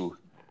the 2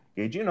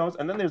 gauginos.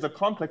 And then there's a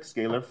complex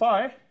scalar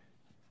phi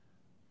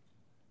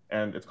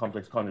and its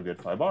complex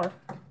conjugate phi bar.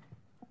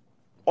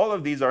 All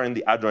of these are in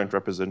the adjoint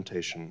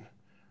representation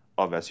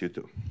of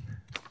SU2.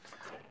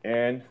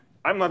 And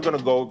I'm not going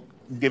to go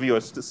give you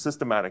a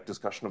systematic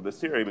discussion of this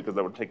theory because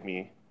that would take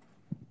me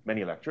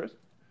many lectures.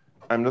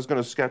 I'm just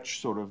going to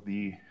sketch sort of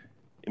the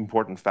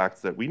important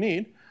facts that we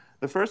need.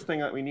 The first thing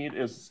that we need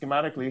is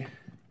schematically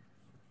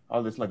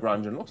how this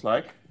Lagrangian looks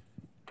like,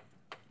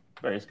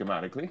 very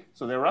schematically.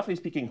 So they're roughly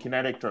speaking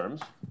kinetic terms,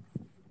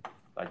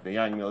 like the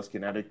Yang-Mills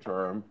kinetic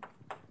term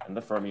and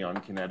the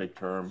fermion kinetic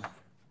term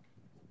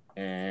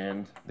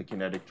and the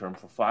kinetic term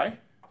for phi.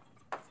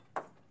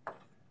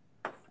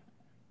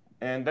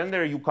 And then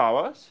there are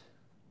Yukawas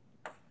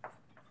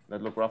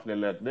that look roughly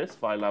like this,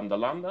 phi lambda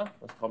lambda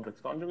as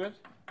complex conjugate.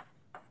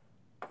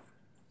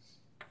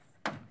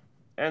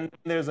 And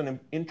there's an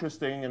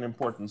interesting and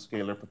important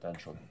scalar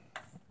potential.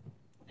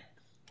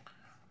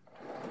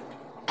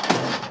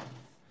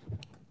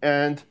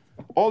 And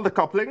all the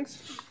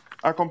couplings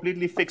are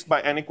completely fixed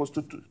by n equals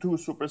to 2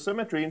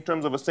 supersymmetry in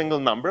terms of a single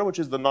number, which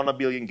is the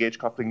non-abelian gauge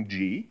coupling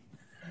G.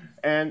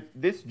 And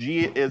this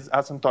G is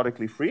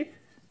asymptotically free.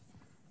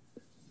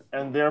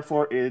 And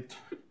therefore, it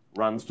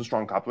runs to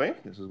strong coupling.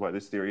 This is why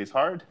this theory is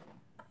hard.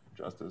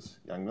 just as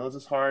Young-Mills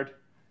is hard,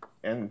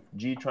 and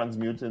G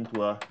transmutes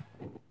into a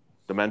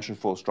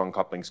dimensionful strong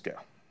coupling scale,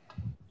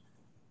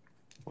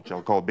 which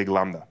I'll call big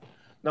lambda.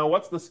 Now,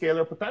 what's the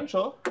scalar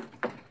potential?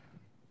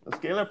 The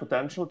scalar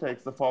potential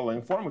takes the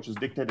following form, which is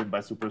dictated by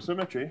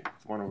supersymmetry.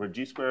 It's 1 over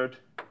G squared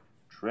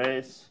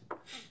trace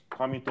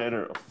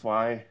commutator of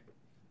phi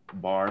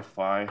bar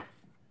phi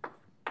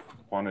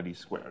quantity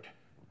squared.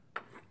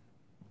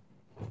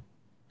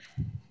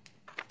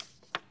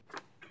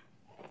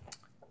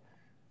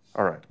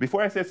 All right,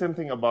 before I say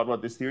something about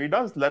what this theory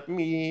does, let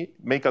me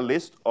make a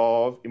list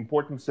of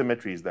important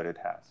symmetries that it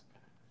has.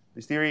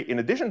 This theory, in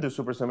addition to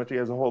supersymmetry,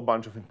 has a whole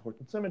bunch of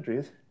important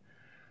symmetries,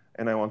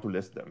 and I want to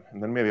list them.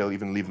 And then maybe I'll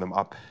even leave them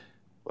up,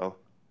 well,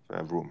 if I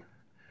have room.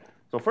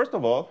 So first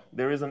of all,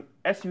 there is an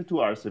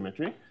SU2R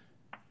symmetry.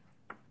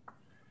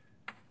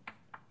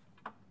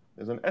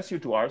 There's an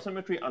SU2R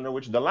symmetry under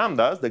which the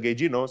lambdas, the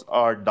gauginos,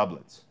 are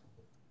doublets.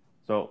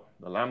 So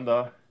the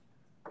lambda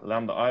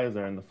i's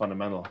are in the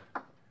fundamental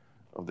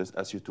of this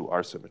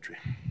SU2R symmetry.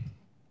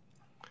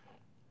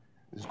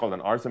 This is called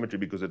an R symmetry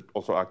because it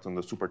also acts on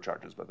the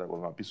supercharges, but that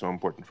will not be so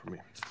important for me.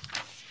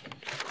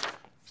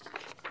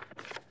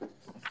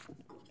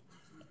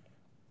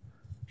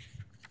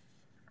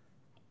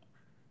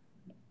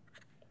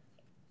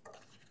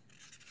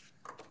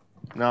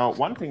 Now,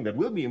 one thing that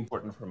will be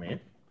important for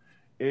me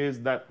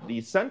is that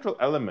the central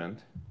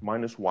element,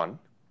 -1,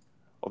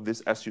 of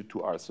this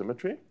SU2R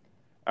symmetry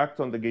acts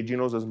on the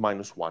gauginos as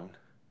 -1.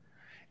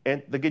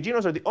 And the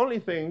gauginos are the only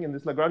thing in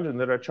this Lagrangian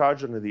that are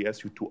charged under the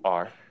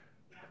SU2R,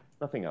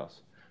 nothing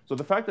else. So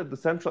the fact that the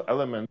central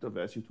element of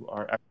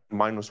SU2R acts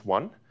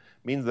 -1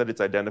 means that it's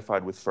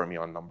identified with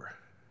fermion number.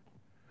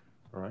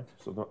 All right,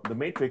 so the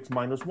matrix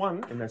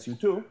 -1 in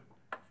SU2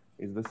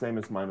 is the same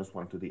as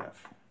 -1 to the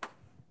F.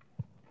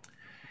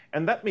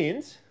 And that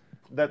means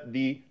that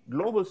the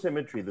global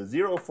symmetry, the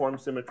zero form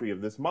symmetry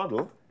of this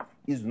model,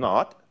 is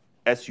not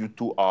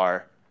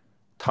SU2R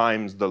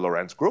times the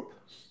Lorentz group.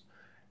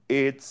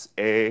 It's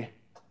a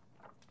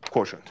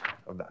quotient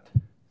of that.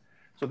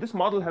 So this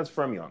model has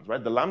fermions,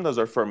 right? The lambdas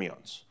are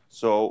fermions.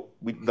 So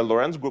the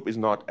Lorentz group is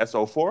not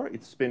SO4,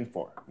 it's spin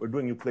 4. We're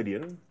doing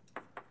Euclidean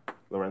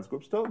Lorentz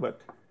group still,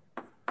 but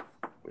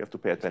we have to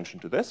pay attention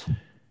to this.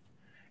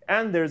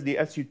 And there's the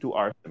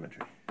SU2R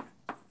symmetry.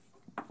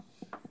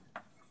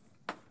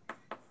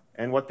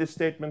 And what this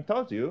statement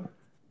tells you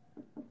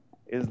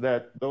is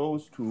that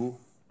those two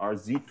are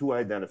Z2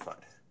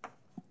 identified.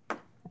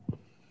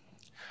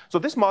 So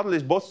this model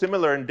is both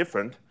similar and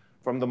different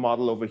from the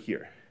model over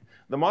here.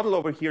 The model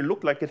over here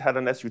looked like it had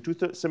an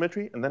SU2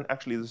 symmetry, and then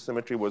actually the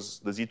symmetry was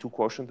the Z2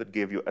 quotient that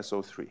gave you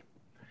SO3.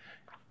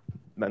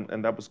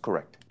 And that was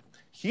correct.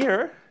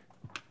 Here,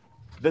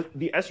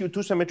 the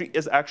SU2 symmetry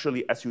is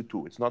actually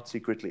SU2. It's not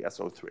secretly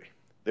SO3.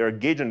 There are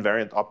gauge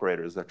invariant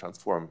operators that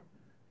transform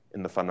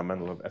in the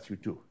fundamental of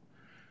SU2.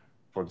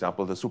 For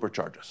example, the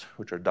supercharges,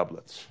 which are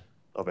doublets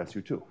of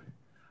SU2.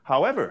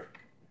 However,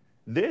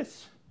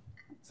 this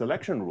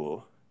selection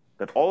rule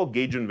that all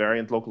gauge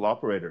invariant local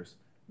operators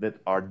that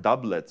are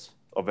doublets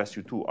of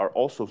SU2 are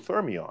also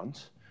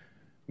fermions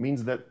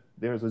means that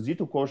there's a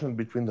Z2 quotient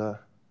between the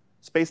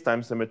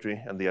space-time symmetry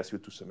and the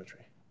SU2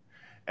 symmetry.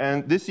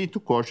 And this Z2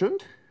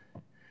 quotient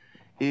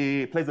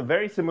plays a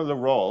very similar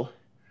role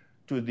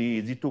to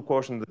the Z2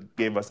 quotient that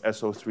gave us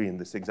SO3 in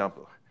this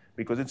example,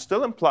 because it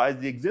still implies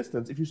the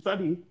existence. If you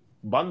study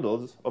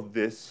bundles of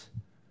this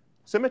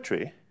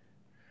symmetry,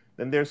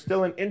 then there's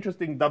still an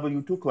interesting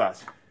W2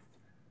 class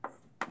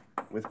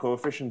with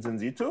coefficients in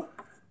Z2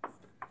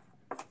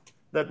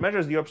 that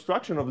measures the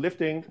obstruction of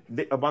lifting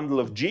a bundle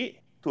of G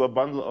to a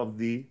bundle of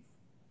the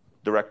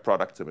direct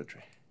product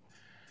symmetry.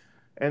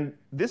 And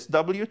this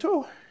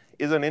W2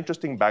 is an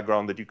interesting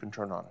background that you can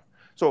turn on.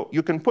 So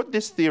you can put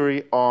this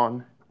theory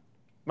on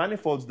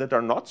manifolds that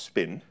are not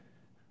spin,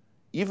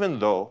 even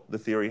though the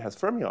theory has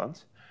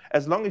fermions,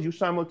 as long as you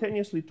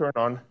simultaneously turn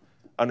on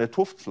an 't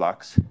Hooft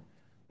flux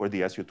or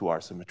the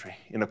SU2R symmetry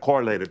in a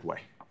correlated way.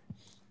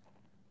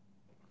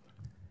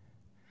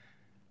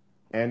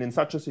 And in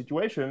such a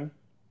situation,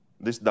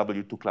 this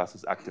W2 class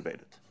is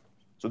activated.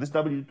 So this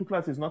W2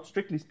 class is not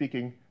strictly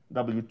speaking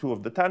W2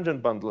 of the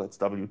tangent bundle, it's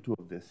W2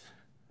 of this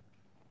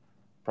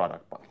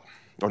product bundle,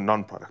 or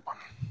non-product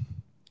bundle.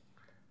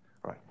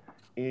 All right.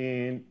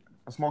 In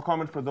a small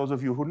comment for those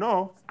of you who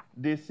know,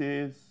 this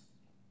is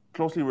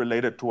closely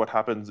related to what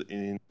happens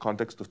in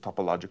context of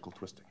topological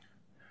twisting.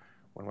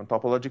 When one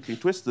topologically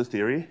twists the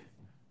theory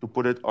to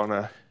put it on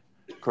a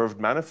curved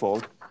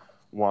manifold,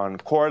 one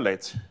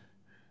correlates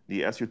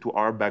the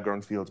SU2R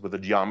background fields with the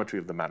geometry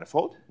of the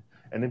manifold.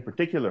 And in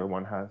particular,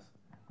 one has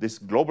this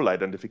global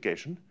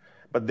identification.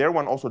 But there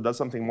one also does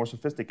something more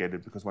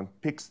sophisticated because one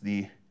picks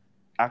the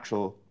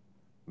actual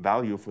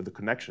value for the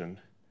connection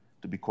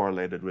to be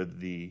correlated with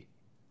the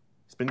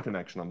spin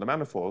connection on the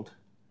manifold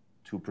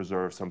to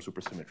preserve some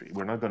supersymmetry.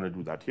 We're not going to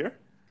do that here,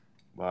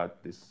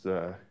 but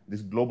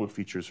this global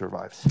feature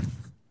survives.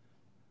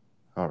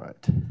 All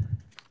right.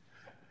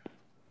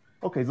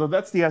 OK, so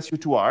that's the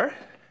SU2R.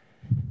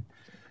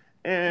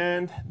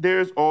 And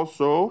there's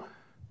also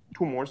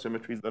two more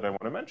symmetries that I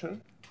want to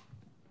mention.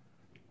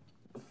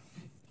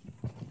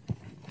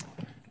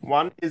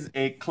 One is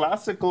a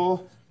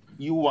classical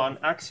U1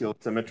 axial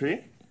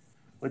symmetry,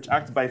 which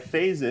acts by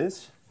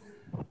phases,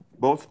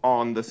 both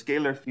on the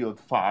scalar field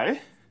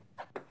phi.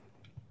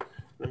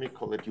 Let me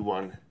call it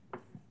U1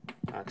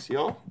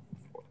 axial.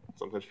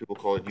 Sometimes people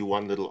call it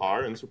U1 little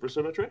r in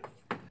supersymmetry.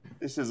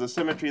 This is a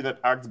symmetry that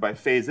acts by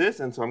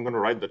phases, and so I'm going to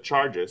write the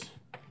charges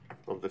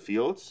of the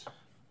fields.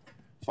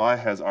 Phi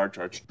has r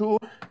charge 2.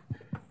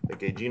 The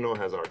gaugino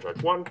has r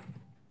charge 1.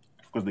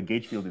 Of course, the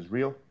gauge field is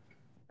real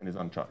and is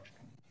uncharged.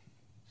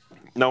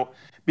 Now,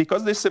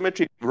 because this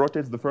symmetry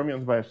rotates the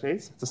fermions by a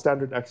phase, it's a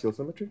standard axial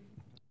symmetry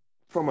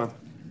from a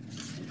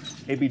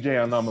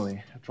ABJ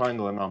anomaly, a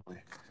triangle anomaly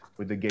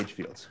with the gauge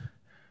fields.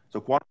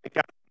 So quantum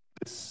mechanics,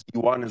 this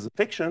U1 is a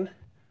fiction,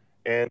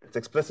 and it's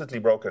explicitly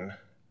broken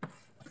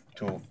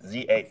to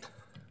Z8.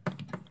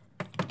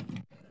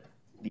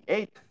 The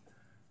 8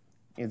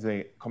 is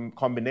a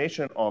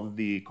combination of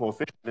the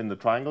coefficient in the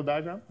triangle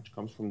diagram, which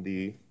comes from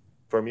the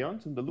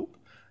fermions in the loop,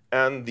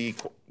 and the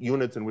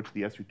units in which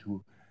the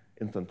SU2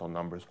 instanton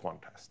number is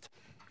quantized.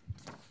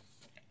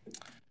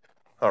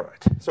 All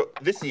right, so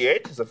this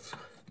Z8 is a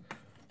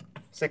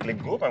cyclic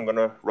group. I'm going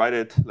to write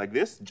it like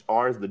this.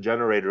 R is the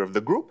generator of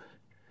the group,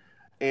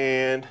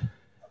 and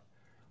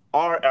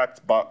R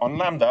acts on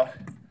lambda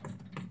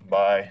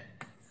by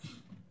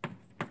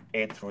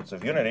 8th roots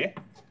of unity.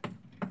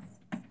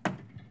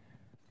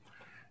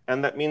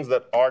 And that means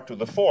that R to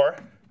the 4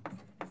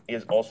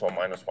 is also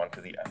minus 1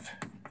 to the F.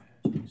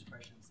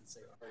 Expressions that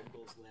say R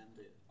equals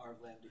lambda, R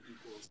of lambda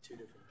equals two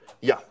different things.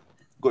 Yeah,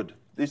 good.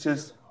 This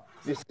is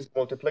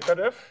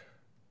multiplicative.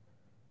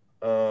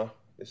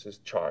 This is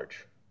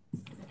charge,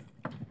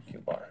 Q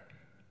bar.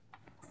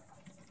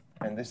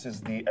 And this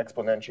is the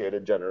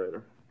exponentiated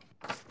generator.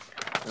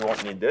 We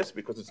won't need this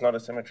because it's not a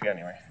symmetry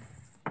anyway.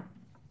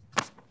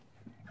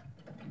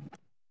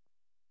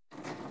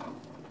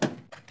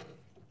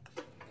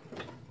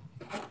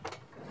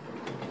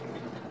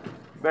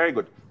 Very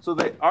good. So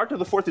the R to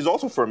the 4th is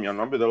also fermion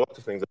number. There are lots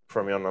of things that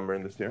are fermion number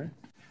in this theory.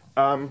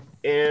 And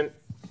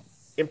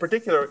in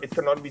particular, it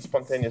cannot be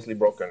spontaneously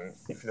broken.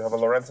 If you have a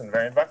Lorentz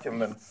invariant vacuum,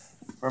 then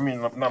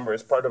fermion number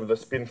is part of the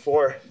spin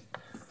 4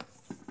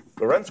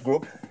 Lorentz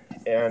group,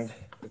 and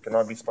it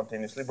cannot be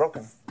spontaneously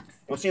broken.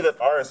 You'll see that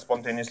R is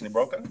spontaneously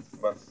broken,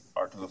 but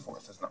R to the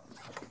 4th is not.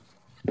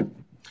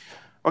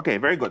 OK,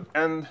 very good.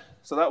 And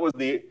so that was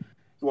the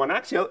U1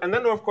 axial. And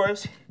then, of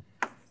course,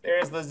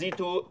 there's the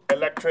Z2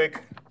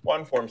 electric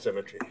one-form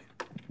symmetry,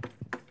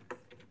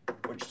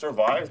 which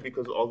survives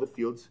because all the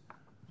fields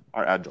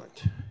are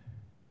adjoint.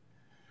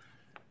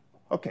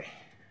 OK,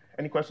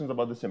 any questions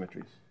about the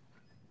symmetries?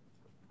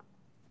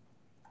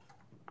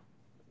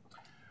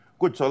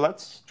 Good, so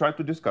let's try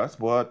to discuss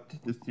what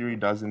this theory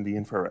does in the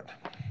infrared.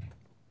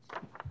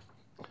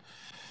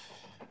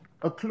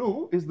 A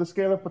clue is the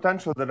scalar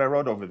potential that I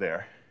wrote over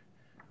there,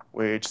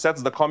 which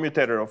sets the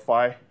commutator of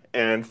phi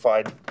and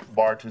phi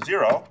bar to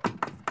 0.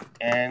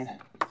 And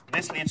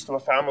this leads to a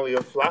family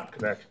of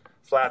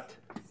flat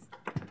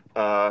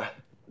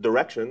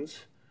directions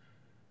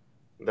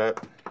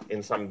that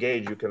in some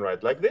gauge you can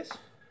write like this.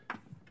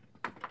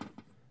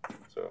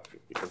 So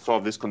you can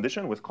solve this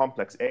condition with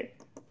complex A.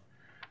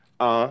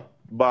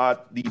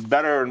 But the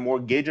better and more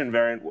gauge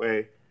invariant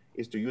way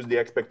is to use the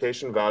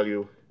expectation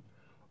value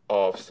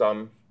of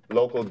some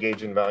local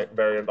gauge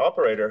invariant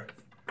operator.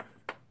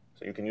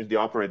 So you can use the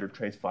operator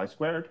trace phi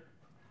squared,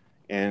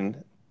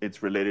 and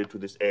it's related to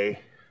this A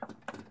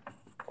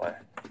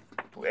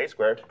to A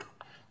squared.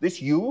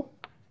 This U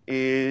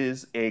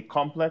is a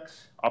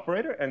complex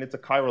operator, and it's a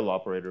chiral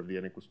operator of the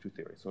n equals 2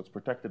 theory. So it's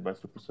protected by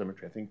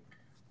supersymmetry. I think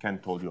Ken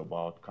told you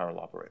about chiral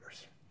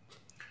operators.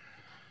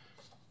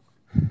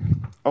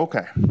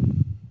 OK.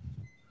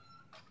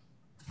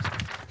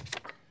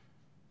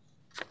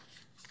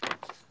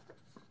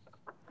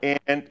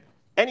 And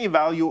any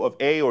value of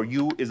A or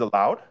U is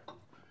allowed.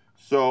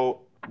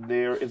 So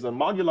there is a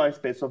moduli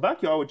space of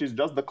vacua, which is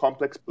just the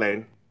complex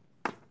plane.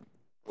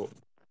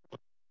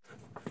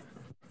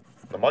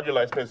 The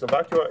moduli space of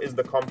vacua is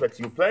the complex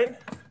U plane.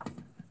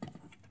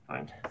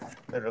 Right?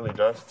 Literally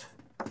just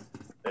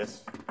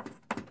this.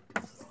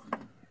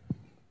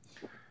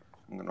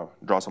 I'm going to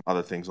draw some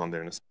other things on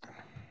there in a second.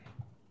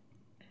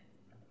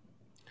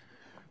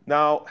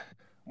 Now,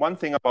 one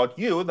thing about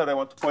U that I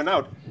want to point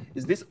out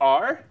is this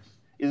R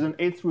is an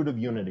 8th root of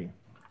unity.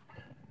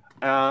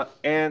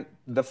 And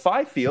the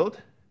phi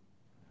field,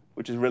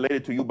 which is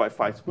related to U by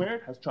phi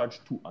squared, has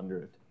charge 2 under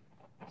it.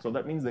 So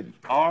that means that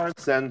R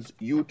sends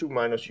U to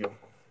minus U.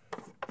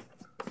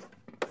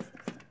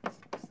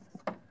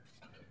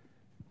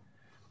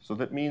 So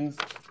that means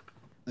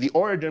the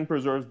origin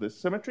preserves this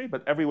symmetry,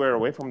 but everywhere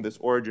away from this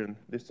origin,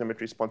 this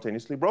symmetry is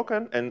spontaneously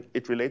broken, and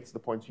it relates the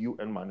points U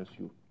and minus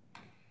U.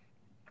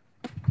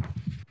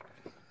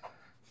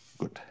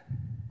 Good.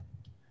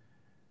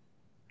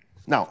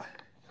 Now,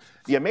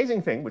 the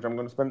amazing thing, which I'm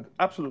going to spend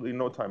absolutely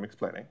no time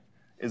explaining,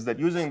 is that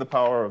using the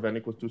power of n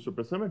equals 2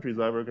 supersymmetries,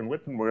 Zyberg and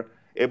Witten were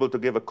able to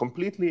give a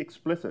completely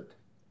explicit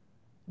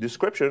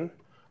description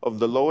of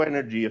the low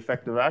energy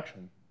effective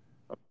action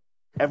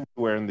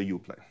everywhere in the U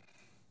plane.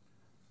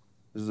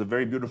 This is a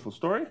very beautiful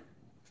story.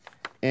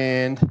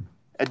 And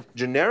at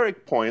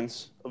generic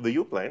points of the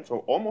U-plane, so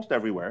almost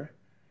everywhere,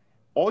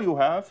 all you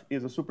have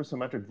is a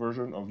supersymmetric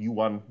version of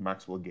U1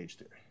 Maxwell gauge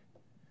theory.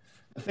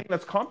 The thing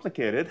that's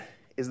complicated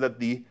is that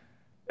the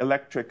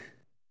electric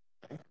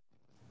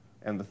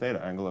and the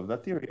theta angle of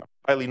that theory are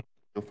highly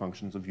non-trivial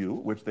functions of U,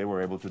 which they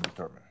were able to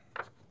determine,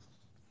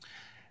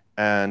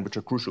 and which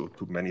are crucial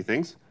to many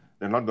things.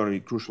 They're not going to be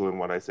crucial in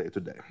what I say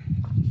today.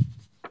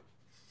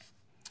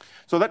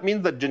 So that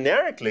means that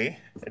generically,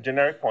 at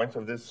generic points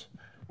of this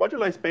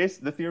moduli space,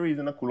 the theory is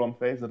in a Coulomb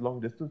phase at long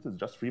distance. It's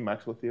just free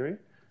Maxwell theory.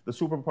 The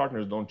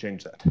superpartners don't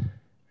change that.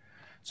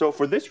 So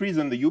for this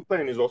reason, the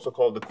U-plane is also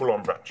called the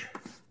Coulomb branch.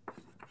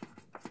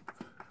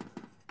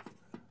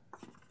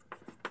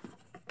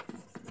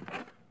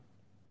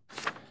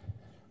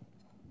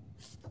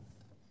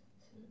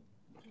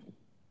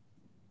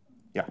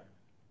 Yeah.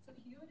 So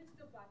here is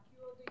the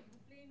vacuum of the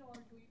U-plane, or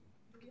do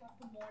we have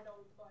to mod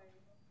out by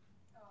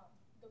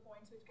the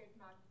points which get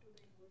mapped to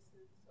the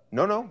inverses?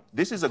 No.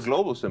 This is a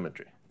global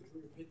symmetry.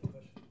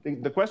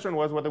 The question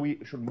was whether we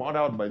should mod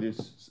out by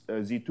this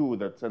Z2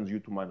 that sends U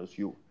to minus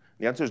U.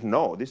 The answer is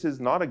no. This is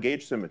not a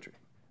gauge symmetry.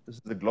 This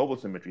is a global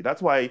symmetry. That's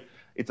why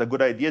it's a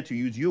good idea to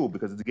use U,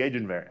 because it's gauge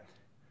invariant.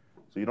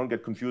 So you don't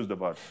get confused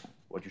about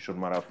what you should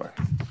mod out by.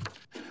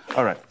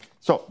 All right.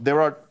 So there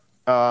are,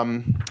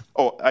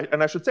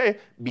 and I should say,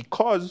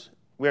 because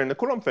we're in the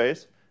Coulomb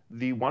phase,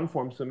 the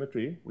one-form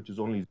symmetry, which is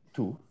only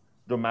 2,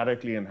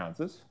 dramatically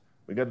enhances.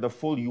 We get the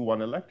full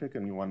U1 electric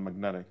and U1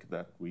 magnetic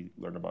that we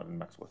learned about in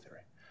Maxwell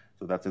theory.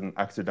 So that's an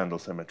accidental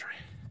symmetry.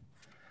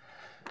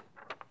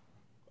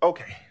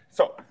 OK,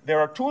 so there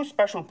are 2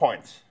 special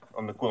points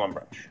on the Coulomb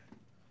branch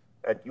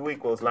at U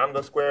equals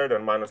lambda squared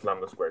and minus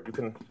lambda squared. You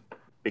can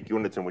pick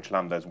units in which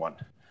lambda is 1,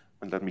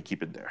 and let me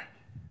keep it there.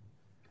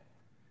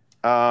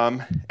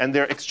 And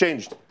they're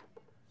exchanged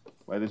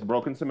by this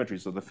broken symmetry.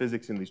 So the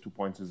physics in these 2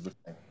 points is the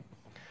same.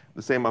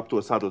 The same up to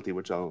a subtlety,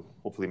 which I'll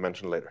hopefully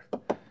mention later.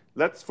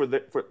 Let's, for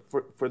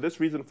this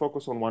reason,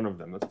 focus on one of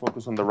them. Let's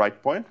focus on the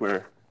right point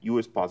where U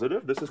is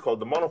positive. This is called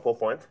the monopole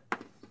point,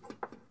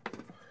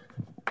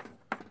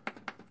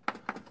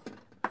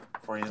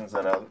 for reasons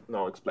that I'll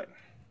now explain.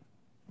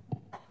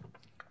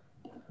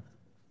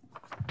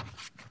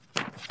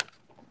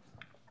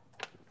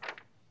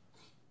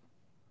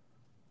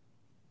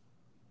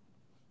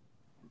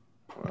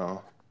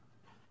 Well,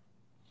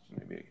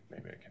 maybe I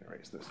can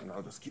erase this, and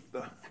I'll just keep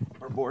the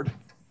upper board.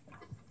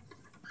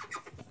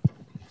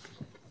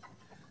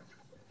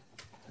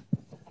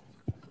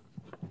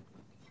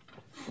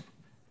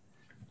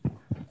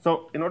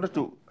 So in order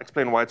to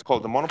explain why it's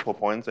called the monopole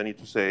points, I need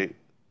to say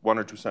 1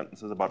 or 2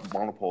 sentences about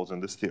monopoles in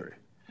this theory.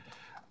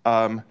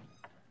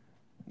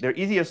 They're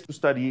easiest to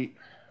study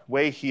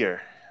way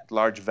here at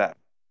large VEV.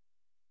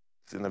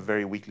 It's in a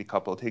very weakly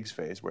coupled Higgs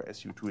phase, where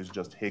SU2 is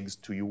just Higgs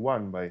to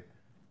U1 by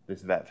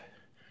this VEV.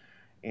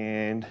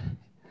 And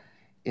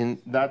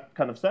in that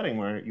kind of setting,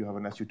 where you have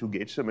an SU2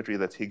 gauge symmetry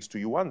that's Higgs to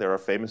U1, there are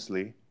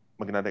famously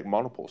magnetic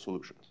monopole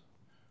solutions.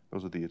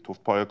 Those are the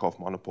Tov-Polyakov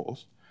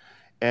monopoles.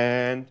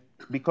 And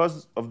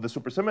because of the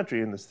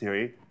supersymmetry in this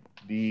theory,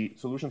 the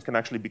solutions can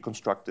actually be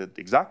constructed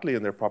exactly,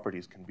 and their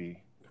properties can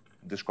be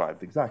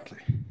described exactly.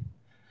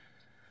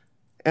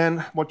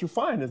 And what you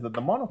find is that the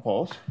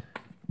monopoles,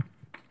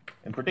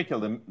 in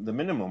particular the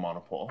minimum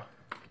monopole,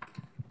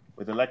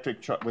 with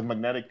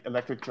magnetic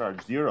electric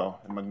charge 0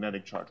 and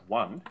magnetic charge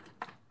 1,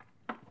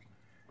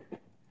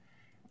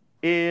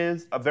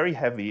 is a very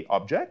heavy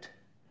object,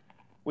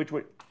 which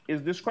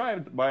is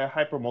described by a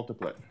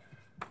hypermultiplet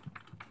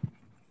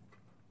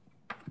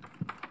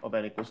of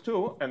n equals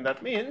 2, and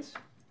that means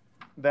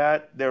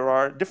that there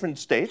are different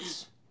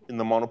states in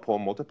the monopole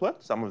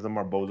multiplet. Some of them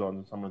are bosons,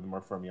 and some of them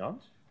are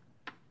fermions.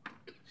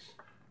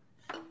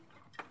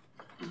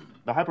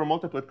 The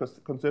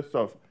hypermultiplet consists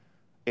of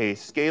a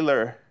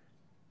scalar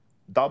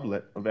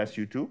doublet of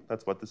SU2,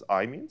 that's what this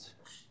I means,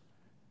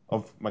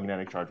 of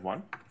magnetic charge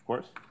 1, of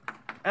course,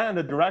 and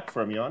a Dirac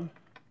fermion,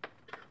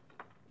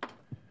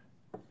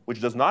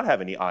 which does not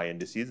have any I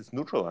indices. It's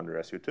neutral under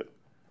SU2.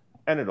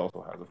 And it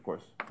also has, of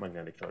course,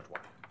 magnetic charge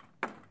 1.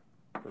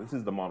 So this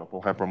is the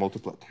monopole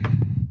hypermultiplet.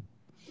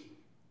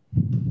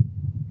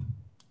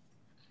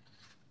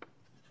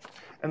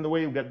 And the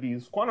way you get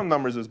these quantum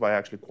numbers is by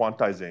actually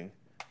quantizing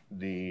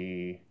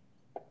the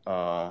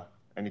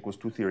n equals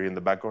 2 theory in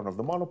the background of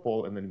the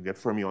monopole, and then you get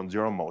fermion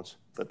 0 modes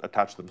that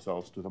attach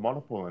themselves to the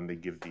monopole, and they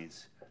give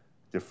these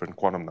different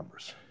quantum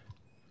numbers.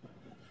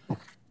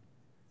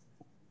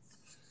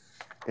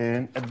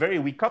 And at very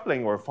weak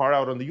coupling, or far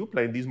out on the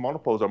U-plane, these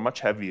monopoles are much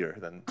heavier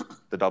than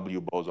the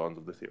W bosons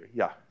of the theory.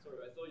 Yeah? Sorry,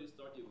 I thought you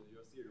started with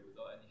your theory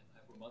without any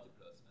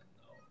hypermultiplets, and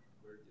now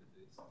where did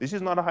this? This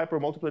is not a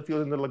hypermultiplet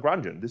field in the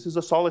Lagrangian. This is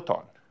a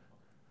soliton.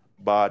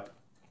 But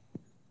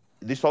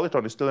this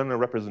soliton is still in a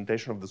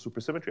representation of the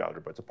supersymmetry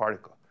algebra. It's a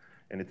particle.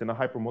 And it's in a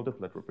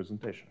hypermultiplet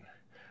representation.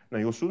 Now,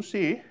 you'll soon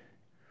see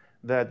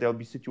that there'll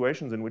be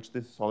situations in which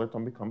this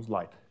soliton becomes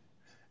light.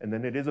 And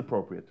then it is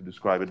appropriate to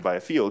describe it by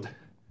a field,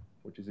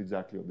 which is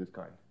exactly of this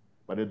kind.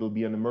 But it'll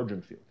be an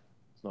emergent field.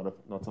 It's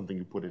not something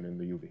you put in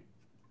the UV.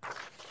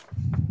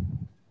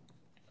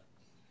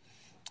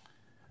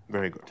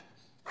 Very good.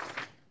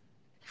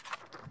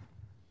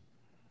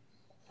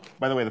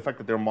 By the way, the fact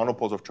that they're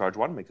monopoles of charge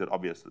 1 makes it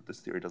obvious that this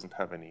theory doesn't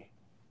have any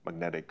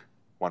magnetic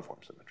one-form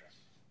symmetry,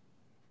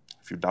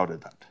 if you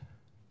doubted that.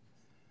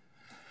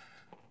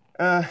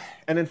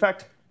 And in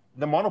fact,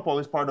 the monopole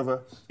is part of an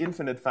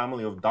infinite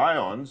family of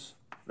dions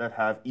that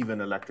have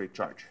even electric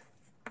charge.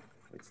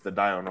 It's the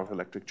dion of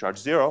electric charge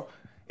 0.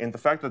 And the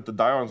fact that the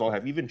dions all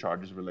have even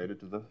charge is related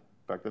to the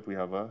fact that we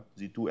have a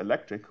Z2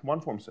 electric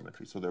one-form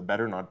symmetry. So there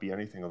better not be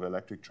anything of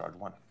electric charge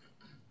 1.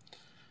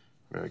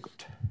 Very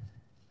good.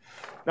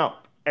 Now,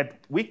 at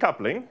weak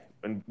coupling,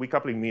 and weak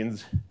coupling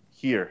means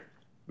here,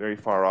 very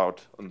far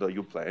out on the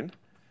U-plane,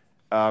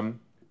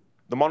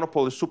 the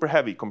monopole is super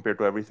heavy compared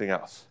to everything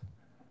else.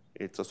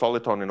 It's a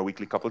soliton in a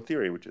weakly coupled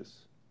theory, which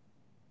is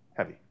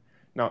heavy.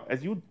 Now,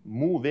 as you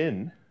move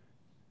in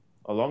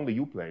along the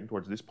U-plane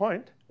towards this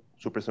point,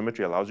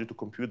 supersymmetry allows you to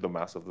compute the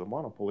mass of the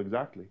monopole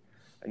exactly.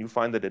 And you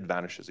find that it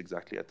vanishes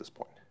exactly at this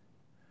point.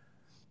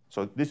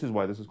 So this is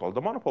why this is called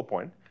the monopole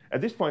point. At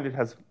this point, it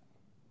has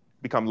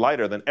become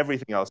lighter than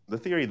everything else in the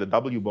theory. The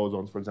W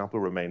bosons, for example,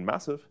 remain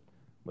massive,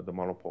 but the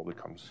monopole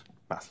becomes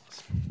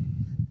massless.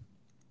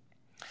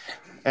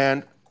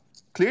 And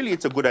clearly,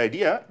 it's a good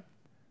idea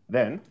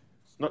then.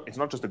 It's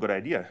not just a good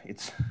idea.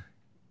 It's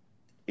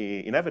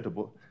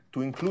inevitable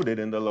to include it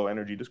in the low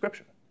energy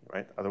description,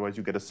 right? Otherwise,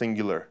 you get a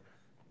singular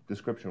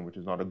description, which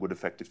is not a good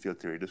effective field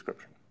theory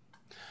description.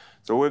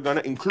 So we're going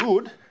to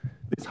include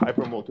this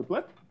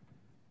hypermultiplet,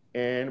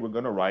 and we're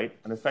going to write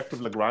an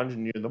effective Lagrangian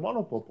near the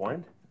monopole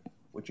point,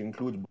 which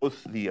includes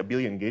both the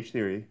abelian gauge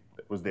theory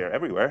that was there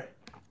everywhere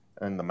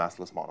and the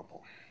massless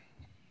monopole.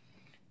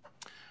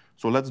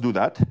 So let's do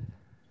that.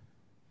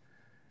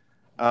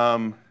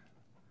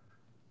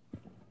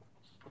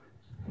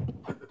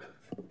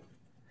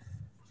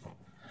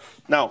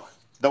 Now,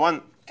 the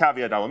one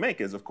caveat I will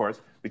make is, of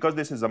course, because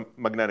this is a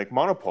magnetic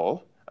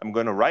monopole, I'm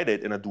going to write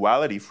it in a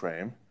duality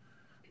frame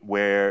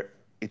where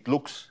it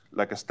looks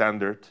like a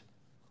standard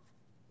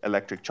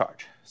electric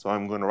charge. So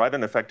I'm going to write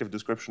an effective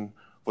description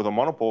for the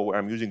monopole where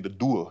I'm using the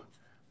dual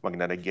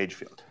magnetic gauge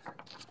field.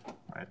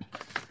 Right?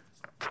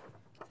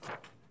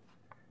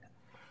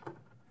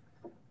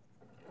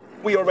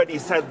 We already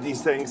said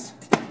these things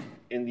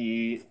in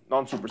the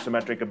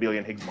non-supersymmetric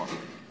abelian Higgs model.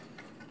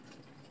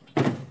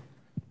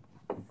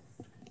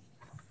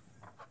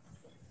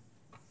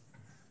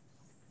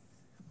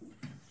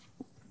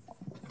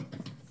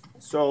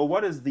 So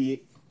what is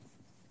the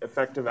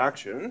effective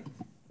action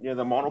near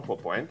the monopole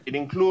point? It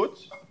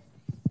includes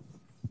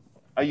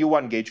a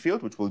U1 gauge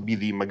field, which will be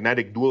the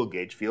magnetic dual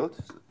gauge field.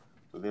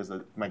 So there's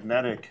a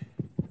magnetic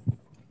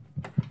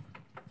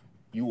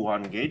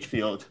U1 gauge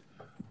field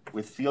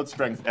with field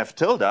strength F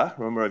tilde.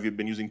 Remember, if you've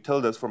been using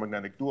tildes for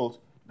magnetic duals,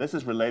 this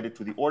is related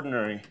to the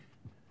ordinary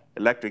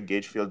electric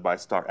gauge field by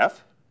star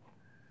F.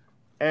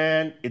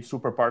 And its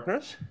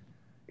superpartners.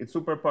 Its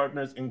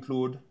superpartners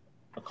include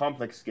a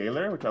complex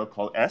scalar, which I'll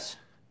call S,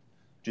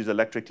 which is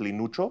electrically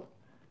neutral.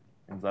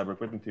 In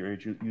Seiberg-Witten theory,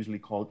 it's usually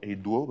called a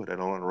dual, but I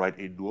don't want to write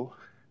a dual.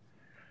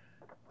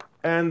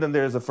 And then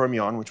there's a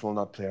fermion, which will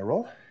not play a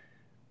role.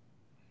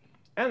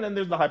 And then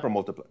there's the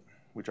hypermultiplet,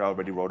 which I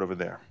already wrote over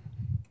there.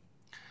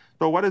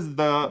 So what is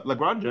the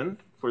Lagrangian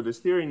for this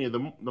theory near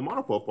the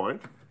monopole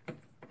point?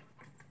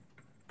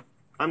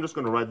 I'm just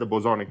going to write the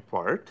bosonic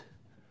part.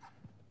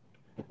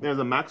 There's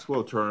a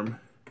Maxwell term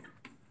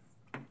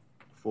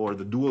for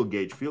the dual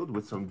gauge field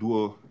with some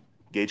dual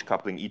gauge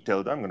coupling E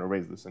tilde. I'm going to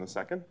erase this in a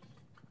second.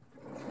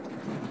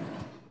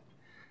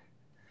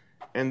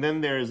 And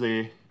then there's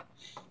a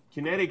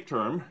kinetic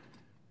term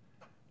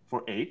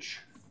for H,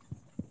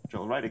 which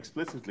I'll write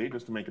explicitly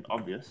just to make it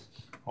obvious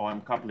how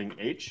I'm coupling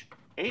H.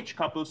 H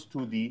couples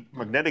to the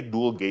magnetic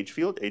dual gauge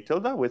field, A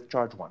tilde, with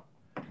charge 1,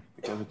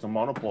 because it's a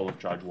monopole of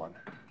charge 1.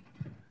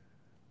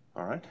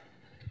 All right?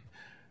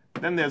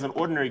 Then there's an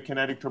ordinary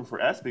kinetic term for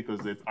S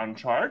because it's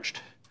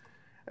uncharged.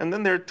 And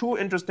then there are two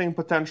interesting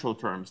potential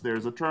terms.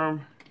 There's a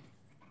term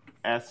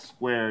S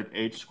squared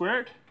H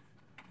squared.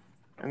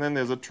 And then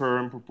there's a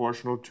term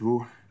proportional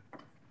to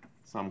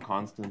some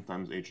constant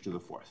times H to the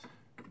 4th.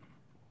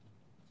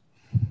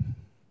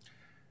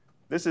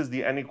 This is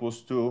the n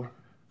equals 2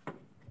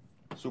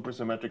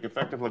 supersymmetric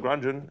effective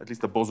Lagrangian, at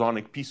least the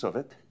bosonic piece of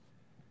it,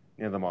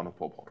 near the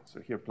monopole point. So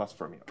here plus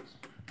fermions.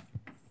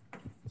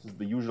 This is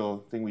the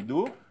usual thing we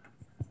do.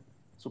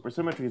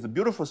 Supersymmetry is a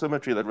beautiful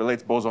symmetry that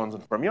relates bosons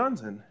and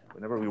fermions, and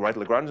whenever we write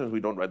Lagrangians,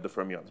 we don't write the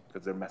fermions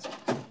because they're messy.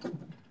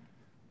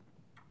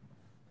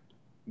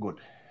 Good.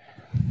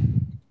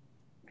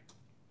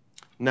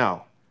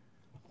 Now,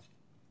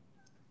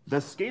 the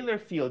scalar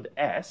field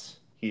S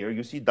here,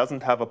 you see,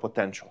 doesn't have a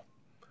potential.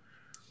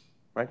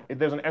 Right?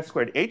 There's an S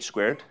squared H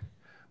squared,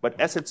 but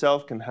S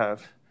itself can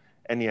have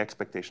any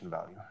expectation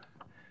value.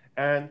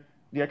 And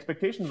the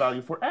expectation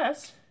value for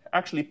S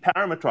actually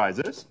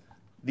parametrizes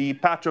the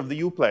patch of the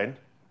U-plane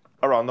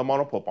around the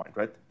monopole point,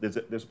 right? There's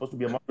supposed to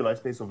be a moduli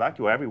space of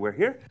vacua everywhere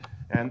here,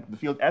 and the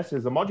field S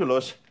is a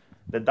modulus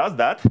that does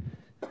that.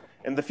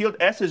 And the field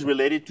S is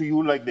related to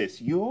U like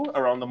this. U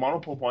around the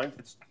monopole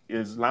point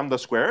is lambda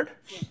squared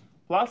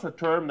plus a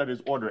term that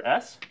is order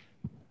S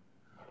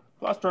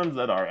plus terms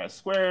that are S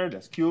squared,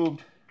 S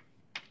cubed.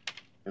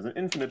 There's an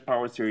infinite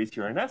power series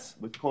here in S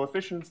with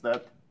coefficients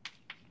that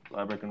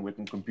Leiberg and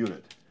Witten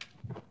computed.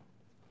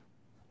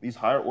 These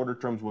higher order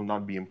terms will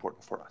not be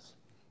important for us.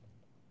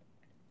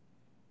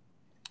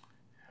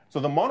 So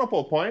the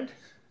monopole point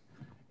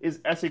is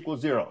S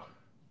equals 0.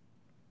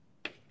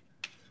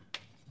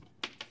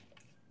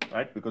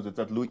 Right? Because it's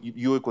at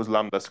U equals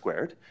lambda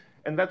squared.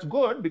 And that's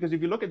good because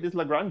if you look at this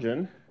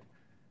Lagrangian,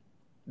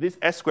 this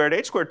S squared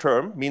H squared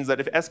term means that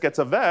if S gets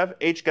a VEV,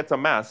 H gets a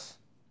mass,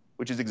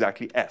 which is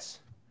exactly S.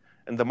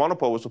 And the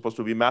monopole was supposed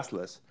to be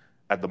massless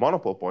at the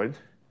monopole point,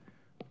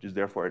 which is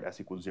therefore at S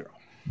equals 0.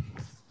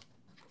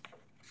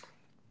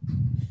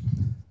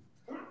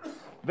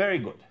 Very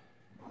good.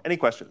 Any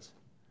questions?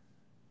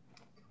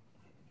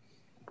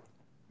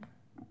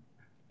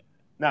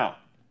 Now,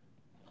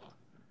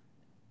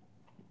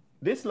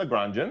 this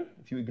Lagrangian,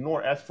 if you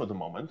ignore S for the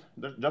moment,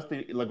 just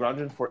the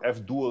Lagrangian for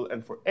F dual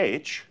and for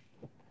H,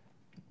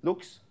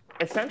 looks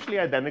essentially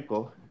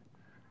identical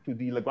to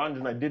the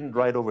Lagrangian I didn't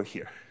write over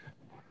here.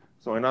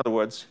 So in other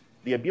words,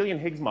 the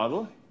abelian-Higgs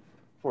model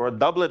for a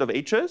doublet of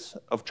H's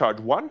of charge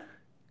 1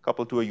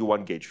 coupled to a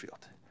U1 gauge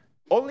field.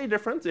 Only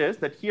difference is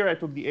that here I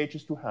took the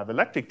H's to have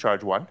electric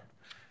charge 1,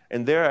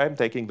 and there I'm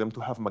taking them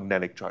to have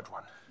magnetic charge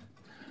 1.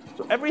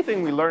 So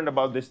everything we learned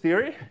about this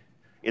theory,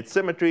 its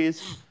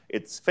symmetries,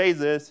 its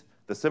phases,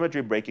 the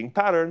symmetry breaking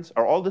patterns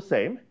are all the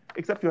same,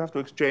 except you have to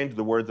exchange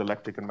the words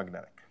electric and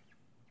magnetic.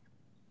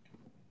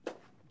 Do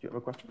you have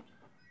a question?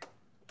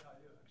 Yeah, I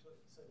do actually.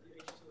 So the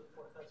H to the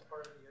fourth, that's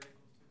part of the N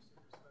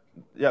equals 2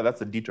 supersymmetry. Yeah, that's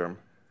the D term.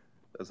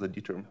 That's the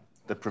D term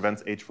that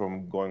prevents H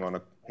from going on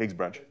a Higgs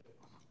branch.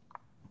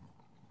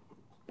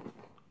 D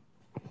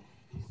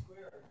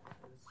squared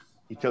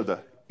is E tilde.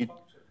 a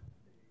function of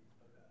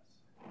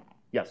S.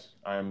 Yes,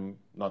 I'm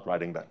not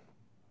writing that.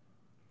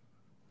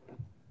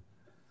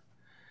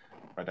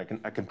 Right,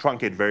 I can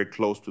truncate very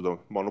close to the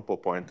monopole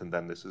point, and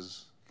then this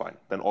is fine.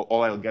 Then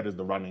all I'll get is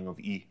the running of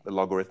E, the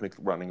logarithmic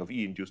running of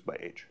E induced by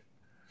H.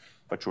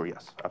 But sure,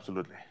 yes,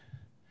 absolutely.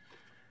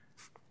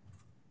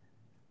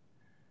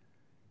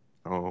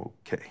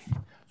 OK.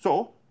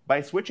 So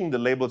by switching the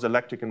labels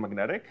electric and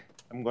magnetic,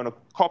 I'm going to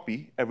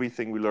copy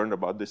everything we learned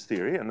about this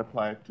theory and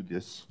apply it to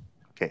this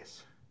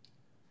case.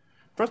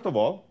 First of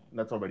all,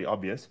 that's already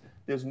obvious,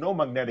 there's no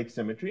magnetic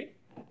symmetry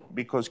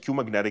because Q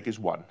magnetic is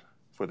 1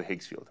 for the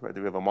Higgs field. Right?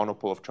 We have a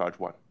monopole of charge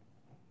 1.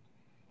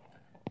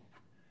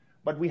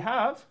 But we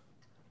have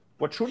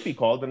what should be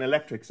called an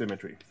electric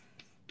symmetry,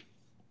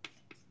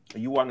 a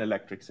U1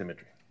 electric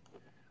symmetry.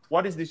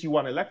 What is this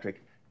U1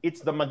 electric?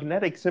 It's the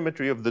magnetic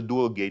symmetry of the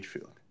dual gauge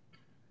field.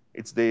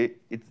 It's the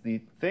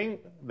thing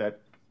that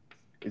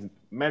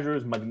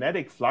measures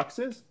magnetic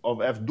fluxes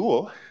of F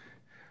dual,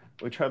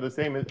 which are the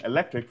same as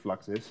electric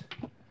fluxes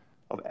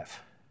of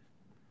F.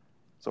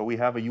 So we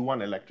have a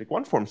U1 electric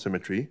one-form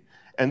symmetry.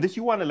 And this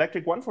U1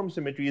 electric one-form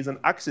symmetry is an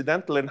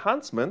accidental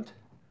enhancement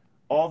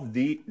of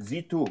the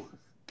Z2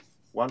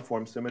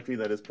 one-form symmetry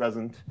that is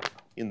present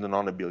in the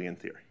non-abelian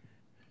theory.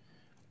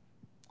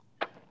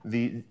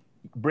 The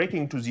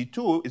breaking to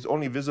Z2 is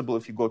only visible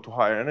if you go to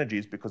higher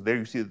energies, because there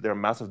you see that there are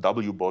massive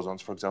W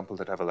bosons, for example,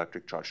 that have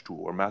electric charge 2,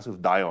 or massive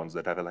dions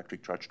that have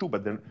electric charge 2,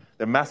 but then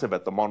they're massive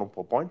at the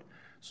monopole point.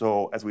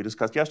 So as we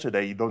discussed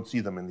yesterday, you don't see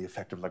them in the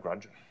effective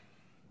Lagrangian.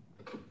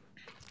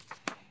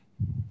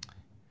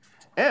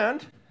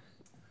 And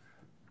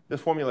this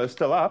formula is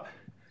still up.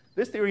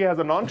 This theory has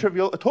a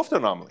non-trivial 't Hooft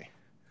anomaly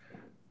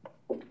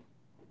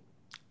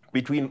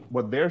between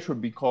what there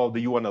should be called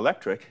the U1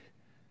 electric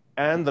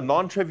and the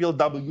non-trivial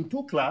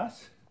W2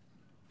 class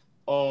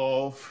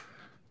of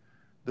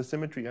the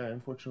symmetry I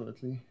unfortunately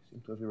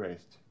seem to have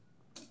erased.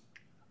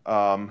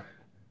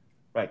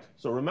 Right,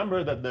 so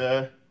remember that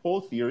the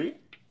whole theory,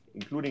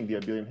 including the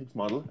abelian-Higgs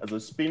model, has a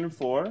spin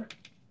 4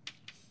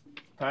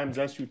 times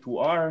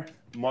SU2R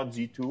mod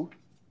Z2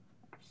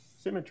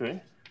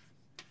 symmetry.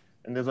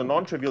 And there's a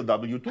non-trivial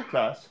W2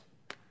 class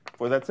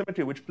for that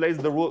symmetry, which plays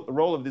the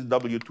role of this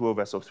W2 of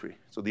SO3.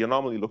 So the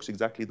anomaly looks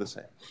exactly the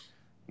same.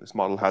 This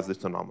model has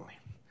this anomaly,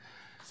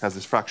 has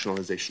this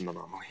fractionalization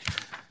anomaly.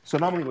 This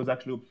anomaly was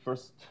actually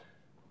first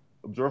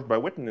observed by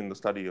Witten in the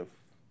study of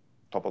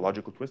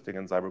topological twisting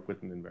and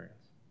Seiberg-Witten invariance.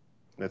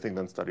 And I think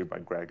then studied by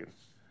Gregg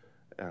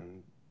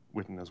and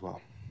Witten as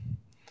well.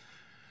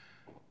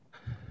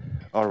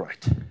 All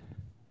right.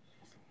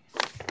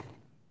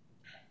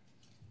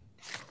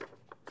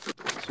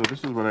 So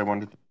this is what I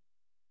wanted to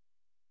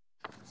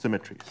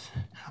symmetries.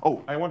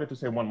 Oh, I wanted to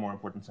say one more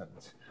important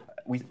sentence.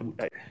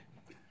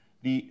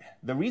 The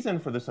reason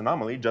for this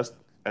anomaly, just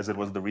as it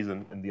was the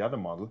reason in the other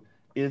model,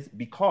 is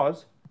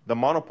because the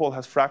monopole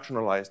has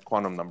fractionalized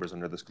quantum numbers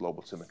under this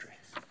global symmetry.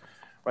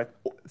 Right?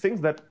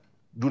 Things that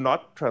do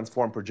not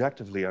transform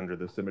projectively under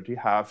this symmetry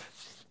have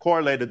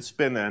correlated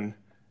spin and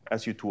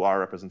SU2R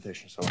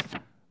representation. So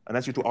an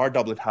SU2R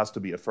doublet has to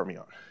be a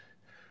fermion.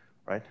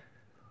 Right?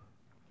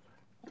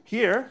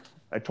 Here,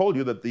 I told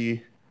you that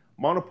the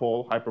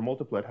monopole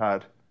hypermultiplet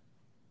had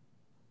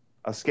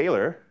a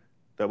scalar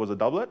that was a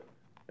doublet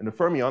and a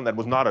fermion that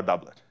was not a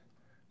doublet.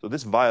 So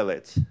this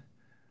violates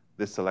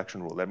this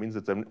selection rule. That means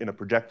it's in a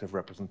projective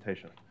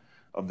representation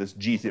of this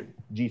G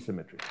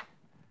symmetry.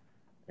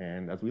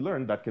 And as we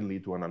learned, that can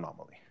lead to an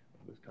anomaly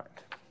of this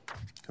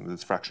kind,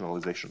 this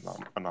fractionalization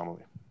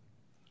anomaly.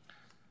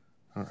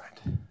 All right.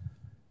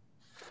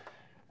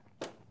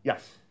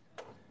 Yes?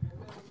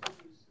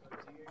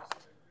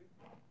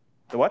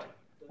 The what?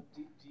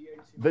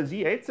 The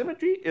Z8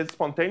 symmetry is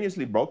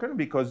spontaneously broken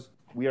because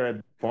we are at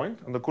the point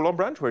on the Coulomb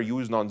branch where U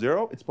is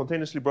non-zero. It's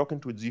spontaneously broken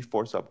to its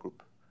Z4 subgroup.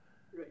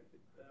 Right.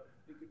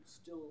 We could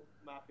still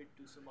map it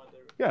to some other.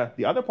 Yeah,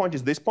 the other point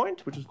is this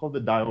point, which is called the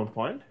dione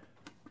point.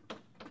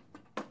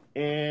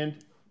 And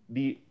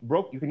you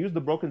can use the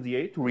broken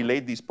Z8 to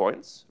relate these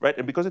points, right?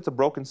 And because it's a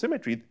broken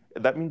symmetry,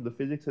 that means the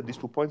physics at these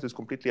 2 points is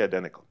completely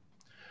identical.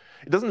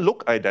 It doesn't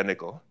look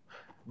identical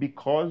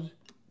because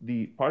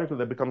the particle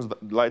that becomes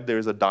light there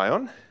is a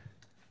dione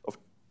of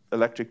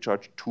electric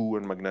charge 2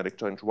 and magnetic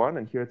charge 1.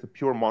 And here it's a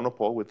pure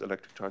monopole with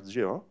electric charge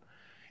 0.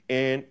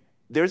 And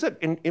there's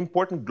an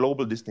important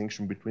global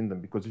distinction between them,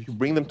 because if you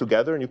bring them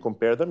together and you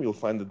compare them, you'll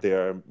find that they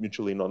are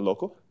mutually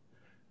non-local.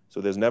 So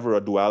there's never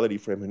a duality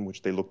frame in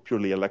which they look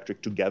purely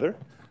electric together.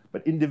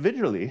 But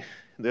individually,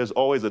 there's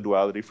always a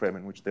duality frame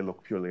in which they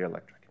look purely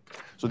electric.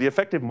 So the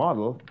effective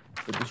model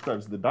that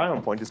describes the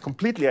dione point is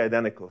completely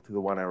identical to the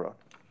one I wrote.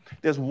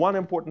 There's one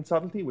important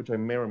subtlety, which I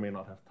may or may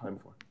not have time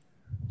for.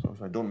 So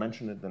if I don't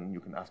mention it, then you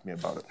can ask me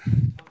about it.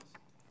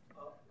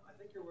 I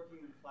think you're working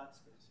in flat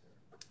space here.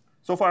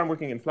 So far, I'm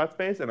working in flat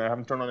space, and I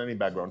haven't turned on any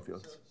background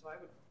fields. So I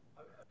have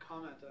a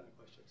comment on a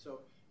question.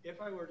 So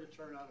if I were to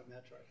turn on a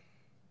metric,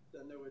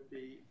 then there would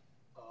be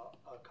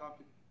a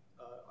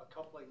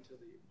coupling to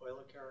the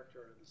Euler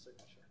character and the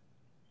signature.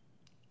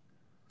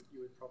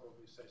 You would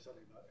probably say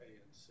something about A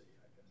and C,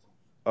 I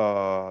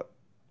guess.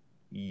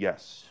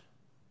 Yes,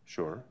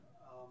 sure.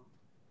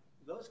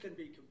 Those can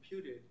be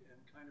computed in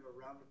kind of a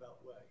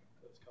roundabout way,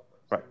 those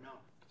couplings. Right. They're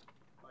not.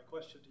 My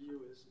question to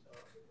you is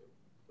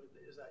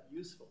that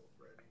useful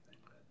for anything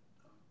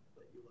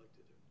that you like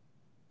to do?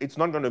 It's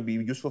not going to be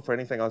useful for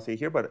anything I'll say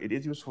here, but it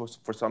is useful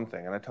for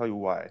something, and I tell you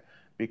why.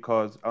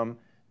 Because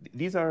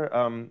these are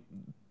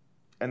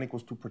n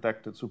equals 2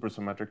 protected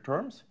supersymmetric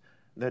terms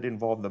that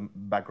involve the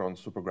background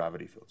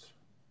supergravity fields,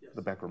 yes.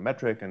 The background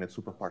metric and its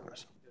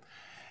superpartners.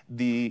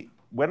 Yes.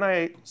 When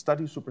I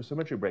study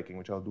supersymmetry breaking,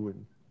 which I'll do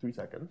in 3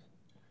 seconds,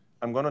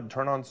 I'm going to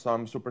turn on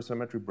some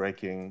supersymmetry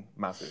breaking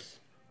masses.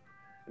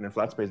 And in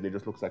flat space, they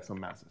just look like some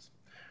masses.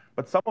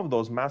 But some of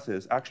those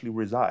masses actually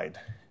reside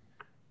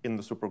in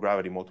the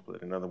supergravity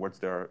multiplet. In other words,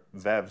 there are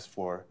vevs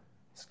for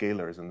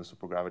scalars in the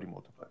supergravity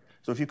multiplet.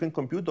 So if you can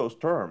compute those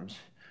terms,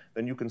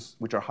 then you can,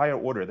 which are higher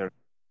order, they're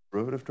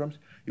derivative terms,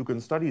 you can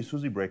study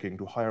SUSY breaking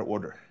to higher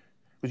order.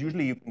 Because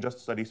usually you can just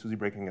study SUSY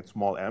breaking at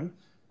small m,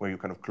 where you're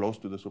kind of close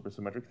to the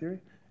supersymmetric theory.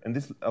 And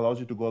this allows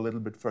you to go a little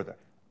bit further.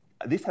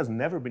 This has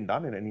never been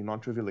done in any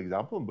non-trivial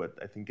example, but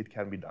I think it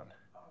can be done.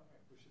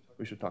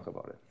 We should talk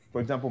about it.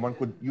 For example, one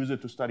could use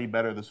it to study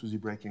better the SUSY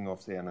breaking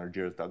of, say, an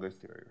Argyres-Douglas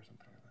theory or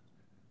something like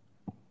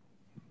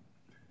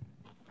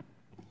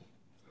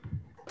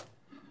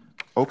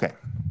that. OK.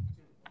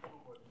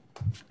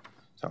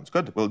 Sounds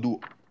good. We'll do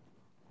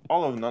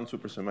all of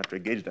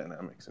non-supersymmetric gauge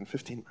dynamics in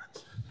 15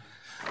 minutes.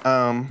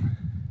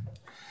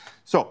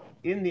 So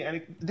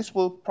this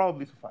will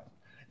probably suffice.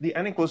 The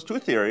n equals 2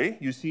 theory,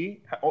 you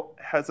see,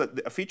 has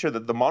a feature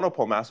that the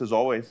monopole mass is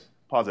always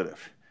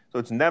positive. So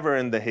it's never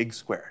in the Higgs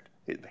squared,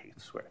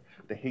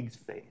 the Higgs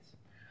phase.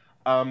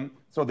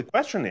 So the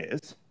question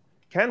is,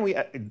 can we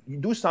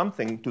do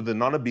something to the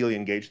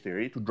non-abelian gauge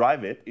theory to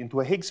drive it into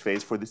a Higgs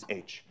phase for this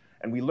H?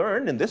 And we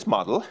learned in this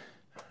model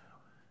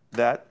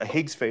that a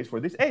Higgs phase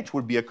for this H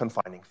would be a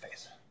confining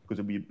phase, because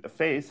it would be a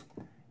phase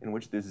in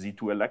which this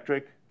Z2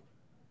 electric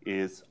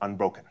is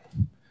unbroken.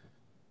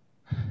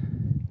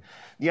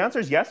 The answer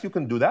is yes, you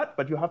can do that,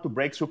 but you have to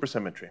break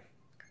supersymmetry,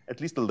 at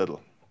least a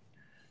little.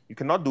 You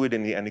cannot do it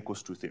in the n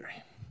equals 2 theory.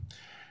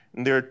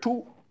 And there are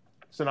 2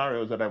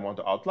 scenarios that I want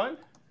to outline.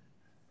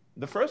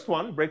 The first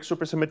one breaks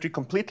supersymmetry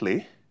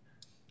completely,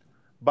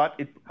 but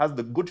it has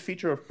the good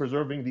feature of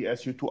preserving the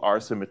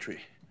SU2R symmetry,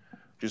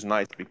 which is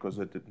nice because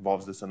it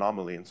involves this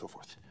anomaly and so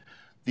forth.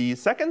 The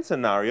second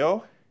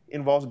scenario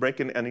involves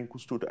breaking n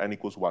equals 2 to n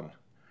equals 1.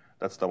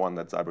 That's the one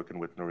that Zyberk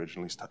and Witten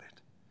originally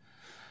studied.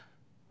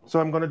 So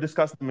I'm going to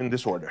discuss them in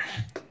this order.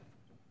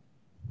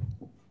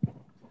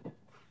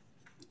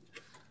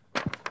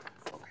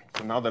 Okay,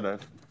 so now that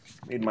I've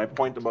made my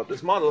point about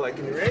this model, I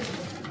can erase.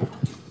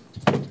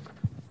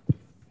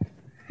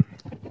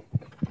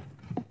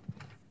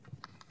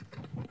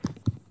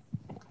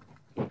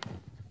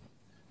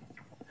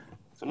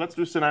 So let's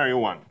do scenario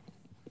 1.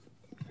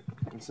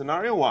 In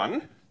scenario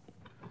 1,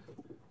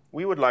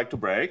 we would like to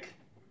break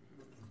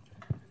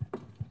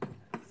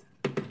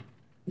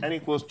n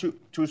equals 2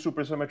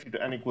 supersymmetry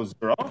to n equals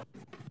 0,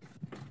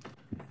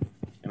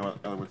 in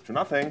other words, to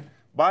nothing,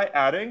 by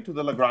adding to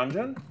the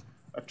Lagrangian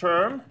a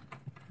term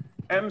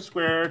m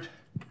squared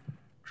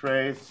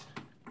trace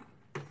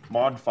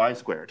mod phi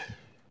squared.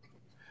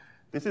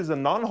 This is a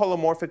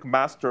non-holomorphic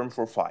mass term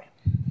for phi.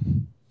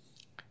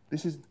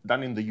 This is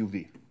done in the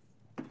UV,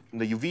 in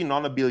the UV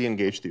non-abelian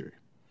gauge theory.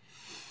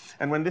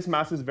 And when this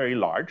mass is very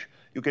large,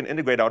 you can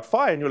integrate out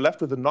phi, and you're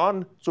left with a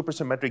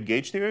non-supersymmetric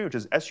gauge theory, which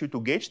is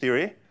SU2 gauge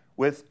theory,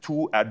 with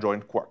two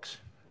adjoint quarks.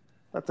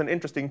 That's an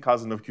interesting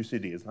cousin of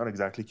QCD. It's not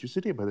exactly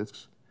QCD, but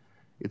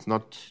it's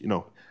not,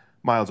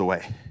 miles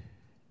away.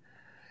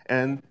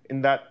 And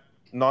in that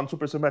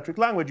non-supersymmetric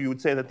language, you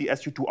would say that the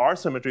SU2R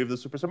symmetry of the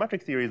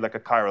supersymmetric theory is like a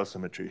chiral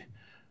symmetry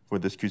for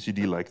this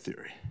QCD-like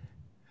theory.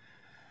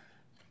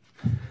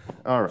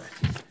 All right.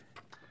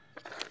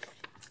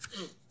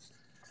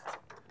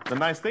 The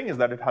nice thing is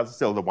that it has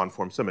still the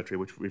one-form symmetry,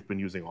 which we've been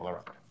using all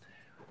around.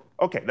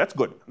 OK, that's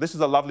good. This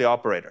is a lovely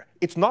operator.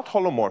 It's not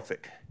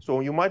holomorphic. So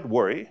you might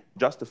worry,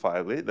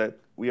 justifiably, that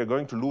we are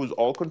going to lose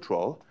all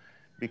control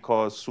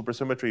because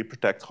supersymmetry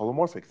protects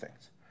holomorphic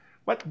things.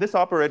 But this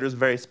operator is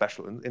very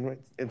special,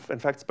 in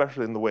fact,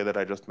 special in the way that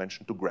I just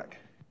mentioned to Greg.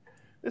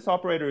 This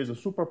operator is a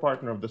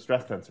superpartner of the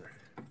stress tensor.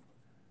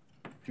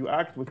 If you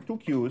act with two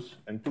Qs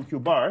and two Q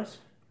bars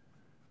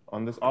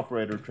on this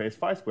operator trace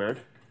phi squared,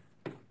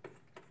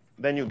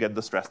 then you get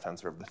the stress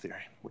tensor of the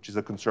theory, which is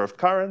a conserved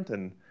current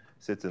and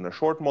sits in a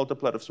short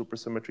multiplet of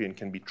supersymmetry and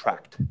can be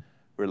tracked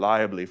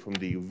reliably from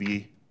the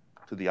UV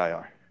to the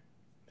IR.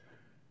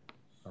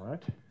 All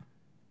right?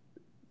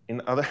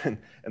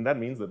 And that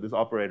means that this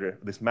operator,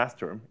 this mass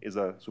term, is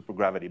a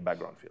supergravity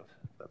background field.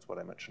 That's what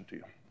I mentioned to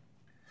you.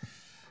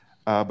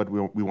 But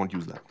we won't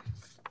use that.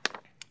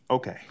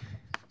 OK.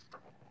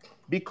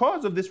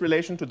 Because of this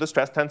relation to the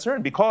stress tensor,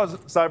 and because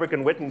Seiberg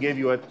and Witten gave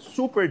you a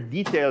super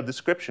detailed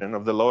description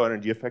of the low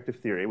energy effective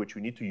theory, which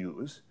we need to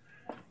use,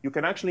 you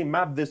can actually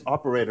map this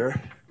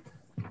operator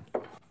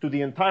to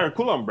the entire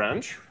Coulomb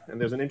branch. And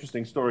there's an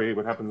interesting story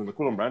what happens in the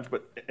Coulomb branch.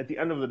 But at the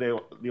end of the day,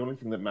 the only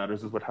thing that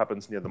matters is what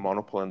happens near the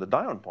monopole and the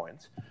dion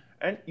points.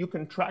 And you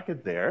can track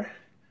it there.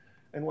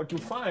 And what you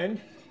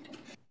find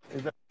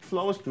is that it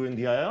flows to in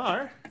the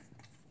IR.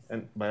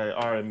 And by IR,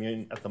 I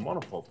mean at the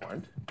monopole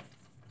point.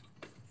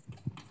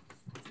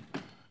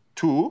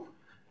 To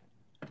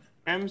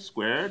m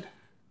squared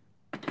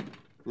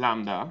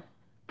lambda,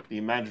 the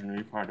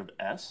imaginary part of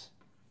S,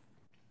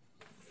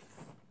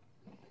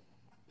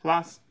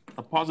 plus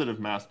a positive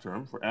mass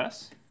term for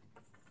S,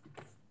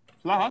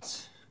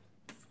 plus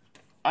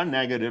a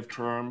negative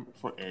term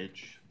for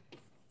H.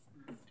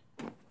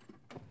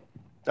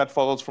 That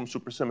follows from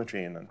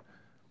supersymmetry in an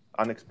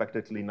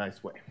unexpectedly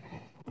nice way.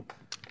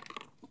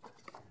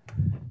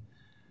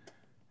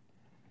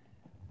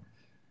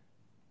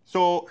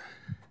 So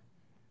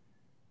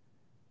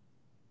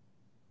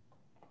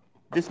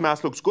this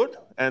mass looks good,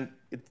 and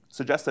it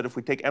suggests that if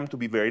we take M to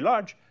be very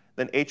large,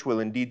 then H will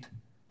indeed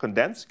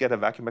condense, get a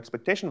vacuum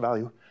expectation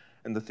value,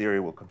 and the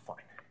theory will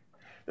confine.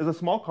 There's a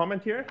small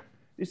comment here.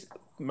 This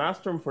mass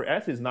term for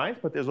S is nice,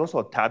 but there's also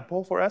a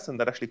tadpole for S, and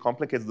that actually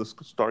complicates the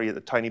story a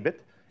tiny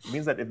bit. It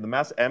means that if the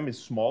mass M is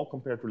small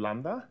compared to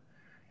lambda,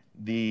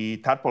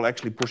 the tadpole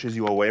actually pushes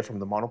you away from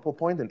the monopole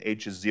point, and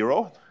H is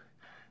 0.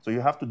 So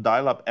you have to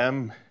dial up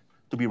M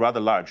to be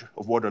rather large,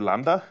 of order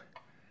lambda,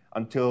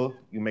 until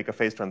you make a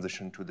phase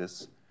transition to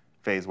this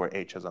phase where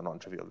H has a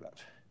non-trivial value.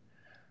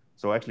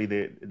 So actually,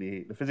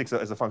 the physics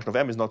as a function of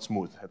M is not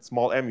smooth. At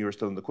small m, you're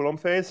still in the Coulomb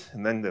phase,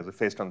 and then there's a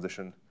phase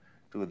transition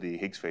to the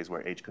Higgs phase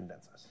where H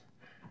condenses.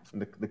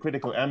 And the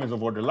critical m is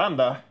of order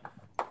lambda,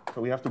 so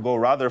we have to go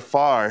rather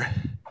far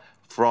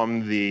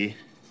from the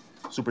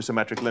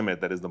supersymmetric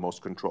limit that is the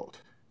most controlled.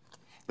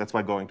 That's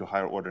why going to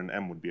higher order in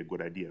m would be a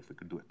good idea if we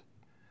could do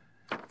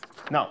it.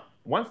 Now,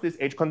 once this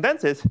H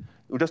condenses,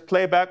 we just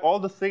play back all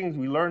the things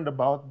we learned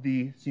about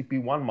the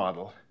CP1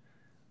 model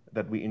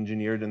that we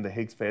engineered in the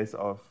Higgs phase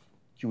of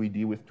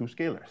QED with two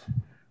scalars.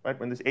 Right?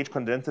 When this H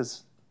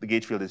condenses, the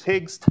gauge field is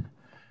Higgsed.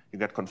 You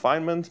get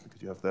confinement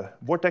because you have the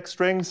vortex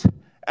strings.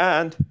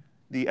 And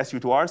the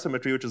SU2R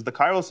symmetry, which is the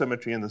chiral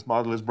symmetry in this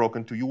model, is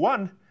broken to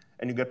U1.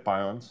 And you get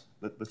pions.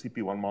 The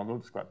CP1 model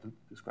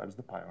describes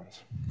the pions.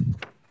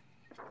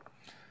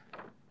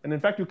 And in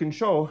fact, you can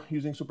show,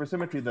 using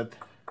supersymmetry, that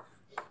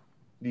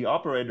the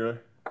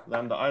operator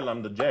lambda I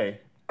lambda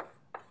j,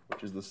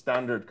 which is the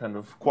standard kind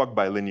of quark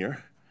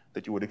bilinear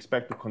that you would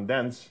expect to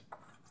condense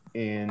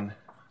in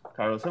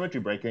chiral symmetry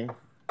breaking,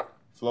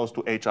 flows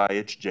to Hi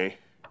Hj.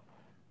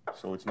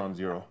 So it's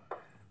non-zero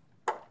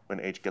when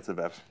H gets a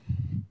VEV.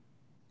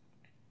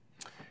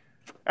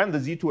 And the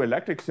Z2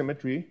 electric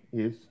symmetry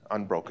is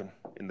unbroken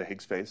in the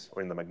Higgs phase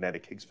or in the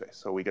magnetic Higgs phase.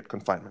 So we get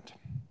confinement.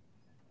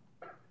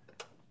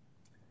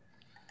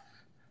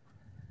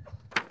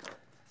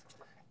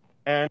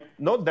 And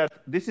note that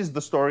this is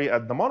the story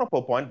at the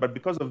monopole point, but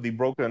because of the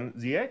broken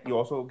Z8, you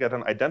also get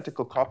an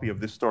identical copy of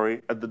this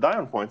story at the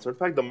dion point. So in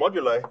fact, the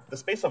moduli, the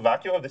space of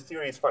vacuum of this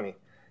theory is funny.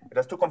 It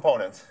has two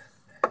components.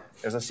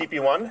 There's a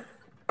CP1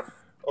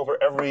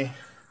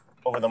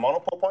 over the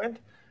monopole point,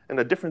 and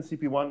a different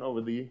CP1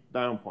 over the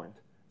dion point.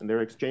 And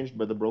they're exchanged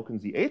by the broken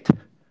Z8.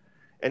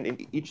 And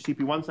in each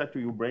CP1 sector,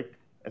 you break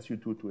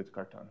SU2 to its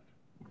cartan.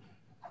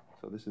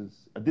 So this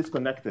is a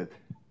disconnected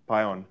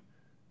pion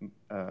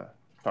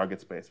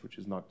target space, which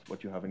is not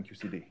what you have in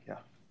QCD. Yeah.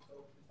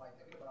 So if I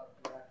think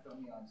about Dirac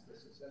fermions,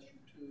 this is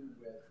SU2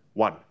 with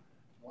One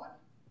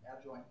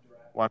adjoint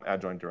Dirac. One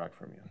adjoint Dirac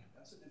fermion.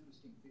 That's an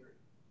interesting theory.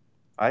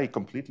 I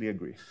completely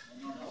agree.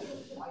 No,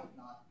 it might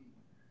not be.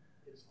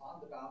 It's on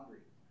the boundary.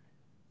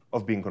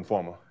 Of being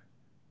conformal.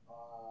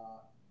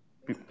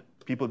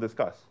 People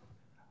discuss.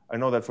 I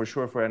know that for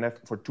sure for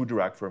for 2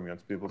 Dirac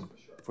fermions, people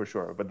for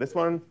sure. But this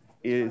one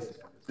is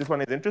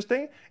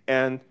interesting,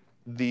 and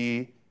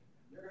the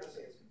You're going to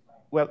say it's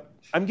confined. well,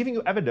 I'm giving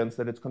you evidence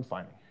that it's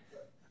confining.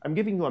 I'm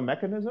giving you a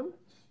mechanism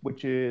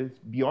which is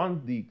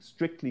beyond the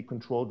strictly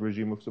controlled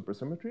regime of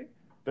supersymmetry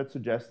that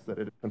suggests that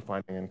it is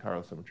confining in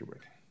chiral symmetry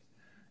breaking.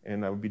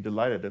 And I would be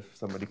delighted if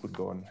somebody could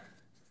go and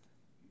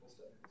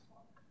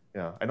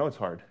yeah, I know it's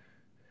hard.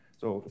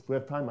 So if we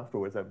have time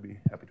afterwards, I'd be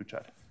happy to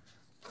chat.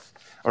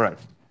 All right.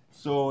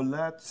 So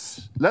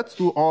let's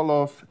do all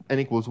of n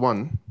equals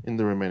 1 in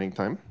the remaining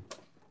time.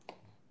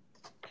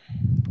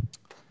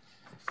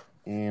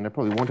 And I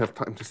probably won't have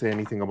time to say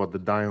anything about the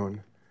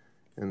Dion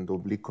and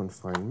oblique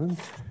confinement.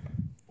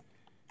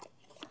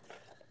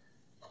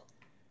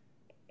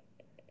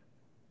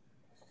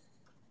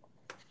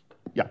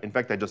 Yeah, in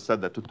fact, I just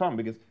said that to Tom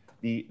because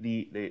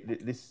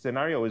this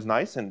scenario is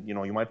nice, and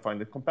you might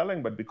find it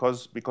compelling, but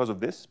because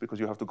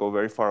you have to go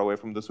very far away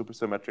from the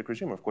supersymmetric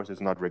regime, of course,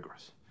 it's not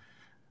rigorous.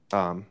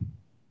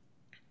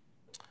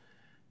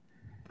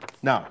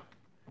 Now,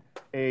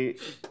 a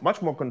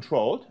much more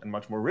controlled and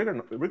much more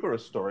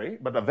rigorous story,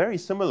 but a very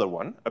similar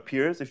one,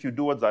 appears if you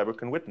do what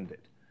Zyberk and Witten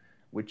did,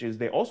 which is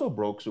they also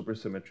broke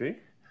supersymmetry,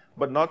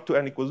 but not to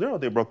n equals 0.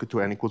 They broke it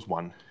to n equals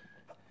 1.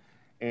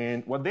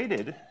 And what they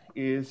did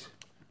is,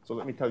 so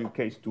let me tell you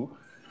case 2.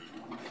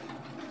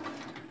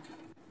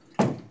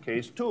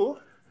 Case 2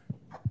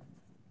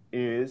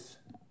 is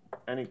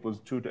n equals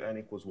 2 to n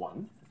equals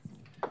 1.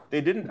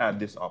 They didn't add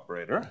this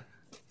operator.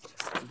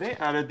 They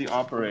added the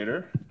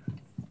operator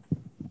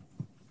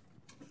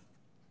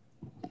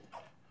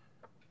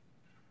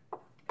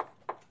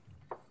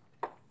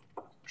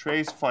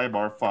trace phi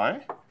bar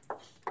phi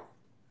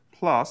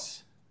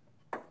plus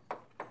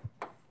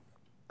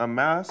a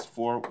mass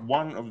for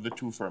one of the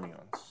 2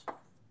 fermions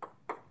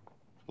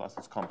plus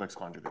its complex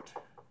conjugate.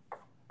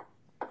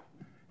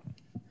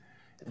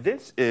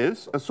 This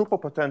is a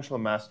superpotential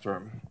mass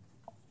term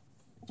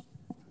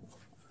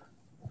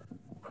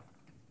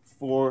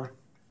for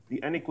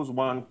the n equals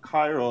 1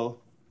 chiral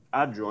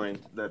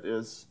adjoint that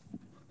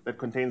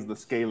contains the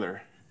scalar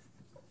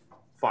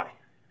phi.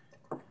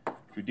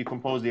 If you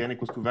decompose the n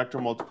equals 2 vector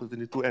multiplet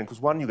into 2 n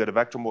equals 1, you get a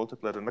vector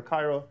multiplet and a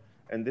chiral,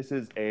 and this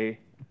is a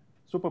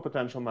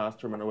superpotential mass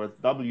term. In other words,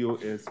 W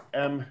is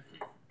m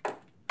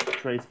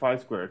trace phi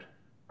squared,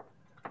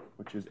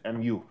 which is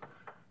mu.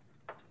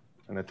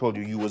 And I told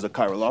you U was a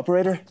chiral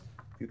operator.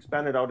 If you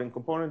expand it out in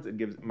components, it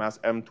gives mass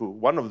m to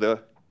one of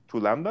the 2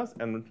 lambdas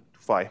and to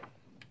phi.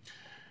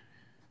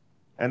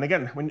 And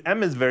again, when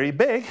m is very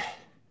big,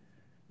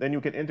 then you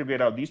can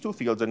integrate out these 2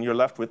 fields, and you're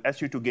left with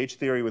SU2 gauge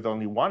theory with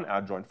only 1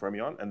 adjoint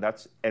fermion, and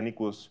that's n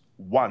equals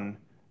 1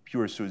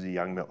 pure SUSY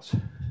Yang-Mills,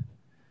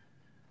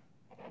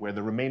 where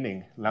the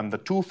remaining lambda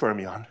 2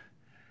 fermion,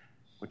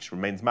 which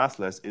remains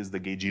massless, is the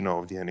gaugino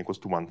of the n equals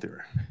to 1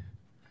 theory.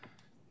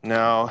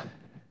 Now,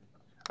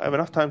 I have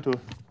enough time to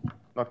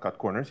not cut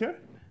corners here.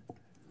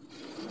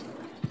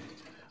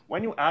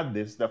 When you add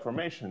this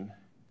deformation,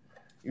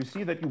 you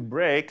see that you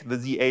break the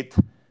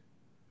Z8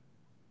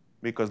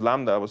 because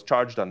lambda was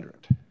charged under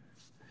it.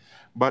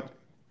 But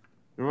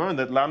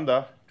remember that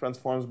lambda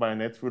transforms by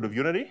an eighth root of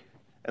unity,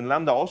 and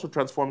lambda also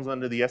transforms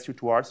under the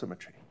SU2R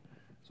symmetry.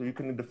 So you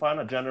can define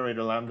a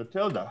generator lambda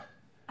tilde,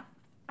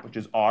 which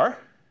is R,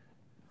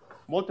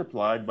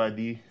 multiplied by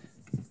the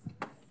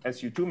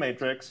SU2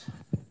 matrix.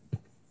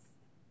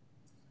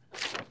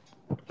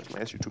 My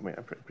SU2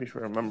 matrix. I'm pretty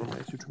sure I remember my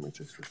SU2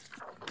 matrix.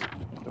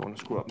 Don't want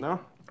to screw up now.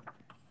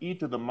 E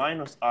to the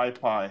minus I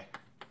pi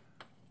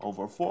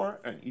over 4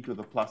 and e to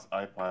the plus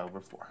I pi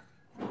over 4.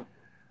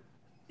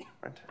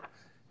 Right?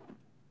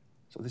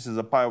 So this is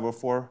a pi over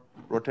 4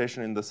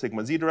 rotation in the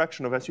sigma z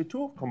direction of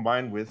SU2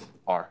 combined with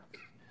R.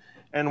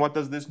 And what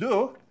does this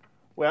do?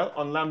 Well,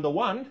 on lambda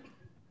 1,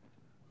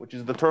 which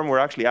is the term we're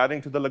actually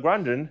adding to the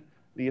Lagrangian,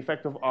 the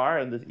effect of R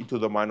and the e to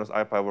the minus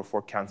I pi over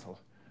 4 cancel.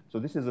 So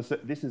this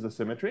is a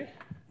symmetry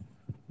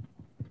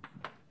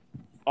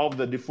of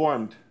the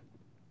deformed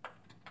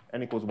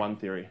n equals 1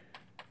 theory.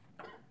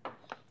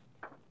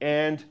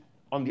 And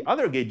on the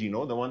other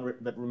gaugino, the one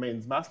that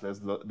remains massless,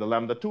 the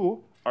lambda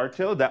 2, R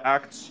tilde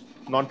acts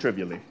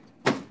non-trivially.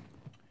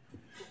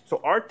 So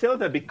R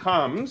tilde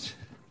becomes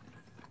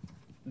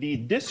the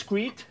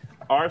discrete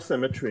R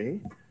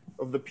symmetry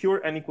of the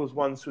pure n equals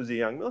 1 SUSY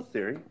Yang-Mills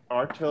theory,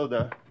 R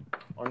tilde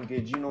on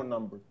gaugino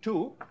number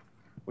 2,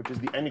 which is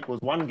the n equals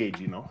 1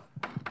 gaugino.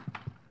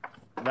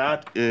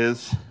 That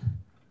is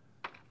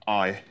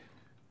I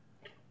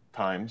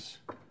times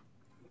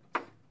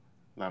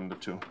lambda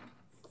 2.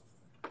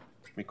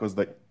 Because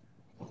the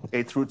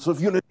eighth roots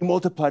of unity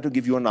multiply to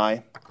give you an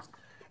I.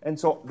 And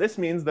so this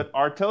means that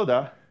R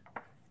tilde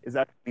is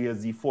actually a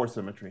Z4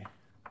 symmetry.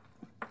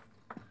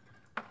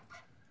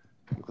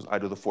 I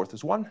to the fourth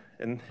is 1.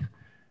 And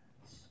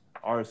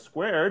R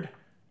squared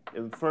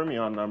is the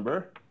fermion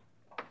number.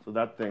 So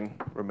that thing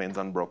remains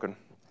unbroken.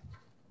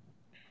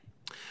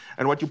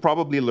 And what you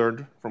probably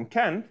learned from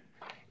Ken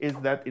is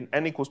that in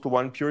n equals to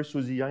 1 pure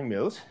Susy-Yang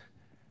Mills,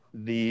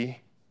 the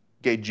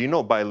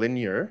gaugino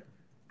bilinear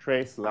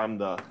trace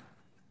lambda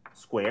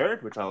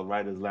squared, which I'll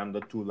write as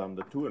lambda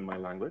 2 in my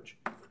language,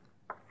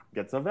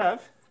 gets a VEV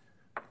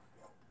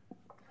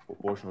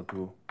proportional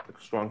to the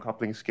strong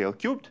coupling scale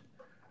cubed.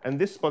 And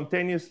this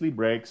spontaneously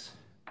breaks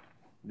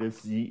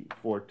this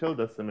Z4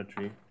 tilde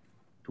symmetry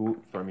to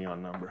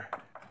fermion number,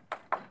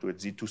 to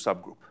its Z2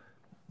 subgroup.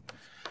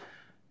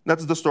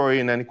 That's the story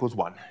in n equals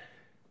 1.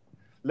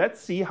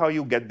 Let's see how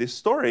you get this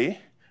story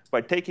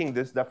by taking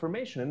this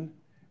deformation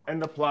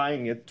and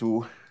applying it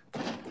to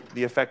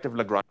the effective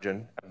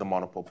Lagrangian at the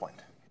monopole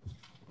point.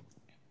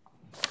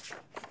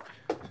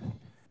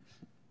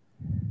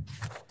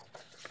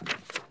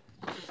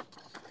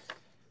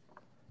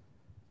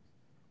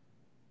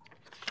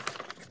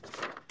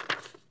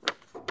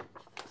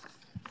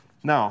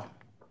 Now,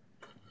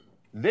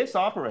 this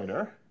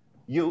operator,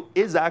 U,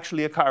 is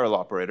actually a chiral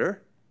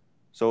operator.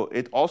 So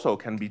it also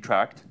can be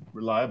tracked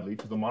reliably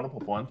to the monopole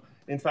point.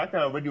 In fact, I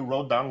already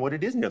wrote down what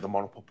it is near the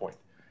monopole point.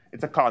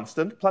 It's a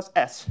constant plus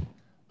S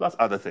plus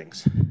other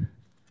things.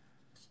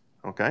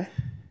 OK?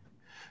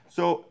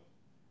 So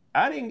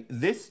adding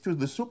this to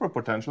the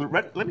superpotential,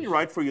 let me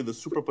write for you the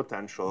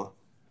superpotential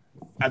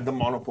at the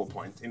monopole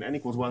point in n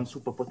equals 1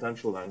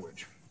 superpotential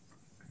language.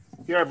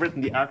 Here I've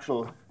written the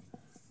actual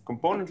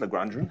component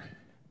Lagrangian.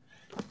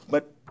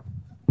 But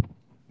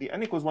the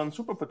n equals 1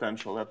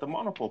 superpotential at the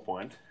monopole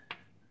point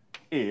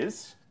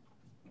is,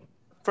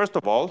 first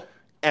of all,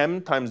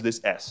 m times this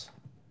S.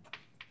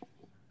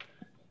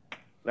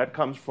 That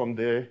comes from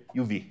the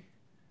UV.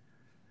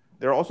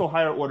 There are also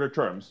higher order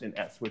terms in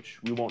S, which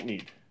we won't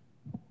need.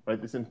 Right?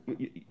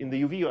 In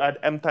the UV, you add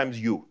m times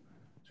U.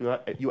 So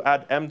you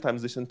add m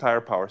times this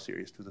entire power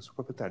series to the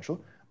superpotential,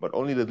 but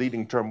only the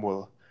leading term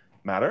will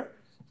matter.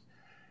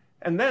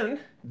 And then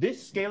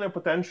this scalar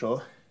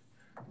potential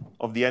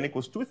of the n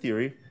equals 2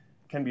 theory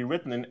can be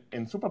written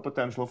in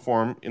superpotential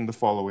form in the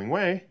following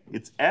way.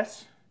 It's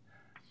S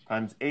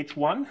times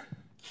H1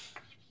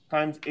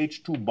 times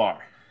H2 bar.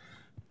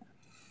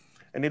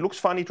 And it looks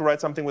funny to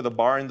write something with a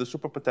bar in the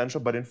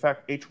superpotential, but in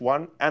fact,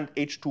 H1 and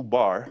H2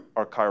 bar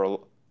are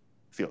chiral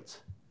fields.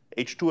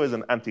 H2 is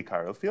an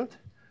anti-chiral field,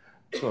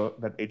 so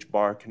that H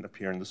bar can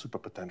appear in the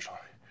superpotential.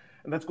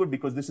 And that's good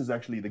because this is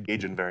actually the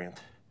gauge invariant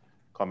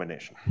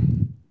combination.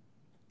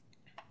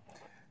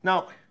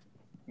 Now,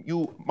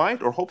 you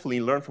might, or hopefully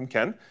learn from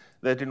Ken,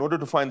 that in order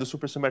to find the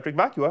supersymmetric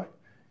vacua,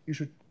 you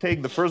should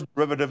take the first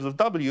derivatives of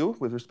W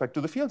with respect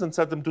to the fields and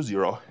set them to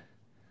 0.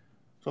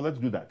 So let's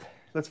do that.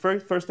 Let's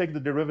first take the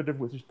derivative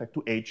with respect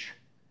to H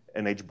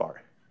and H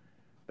bar.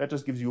 That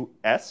just gives you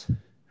S,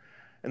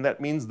 and that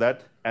means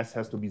that S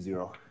has to be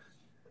 0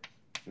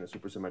 in a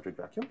supersymmetric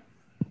vacuum.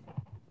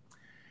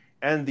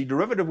 And the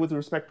derivative with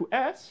respect to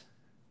S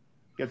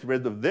gets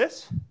rid of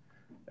this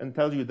and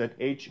tells you that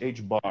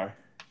H bar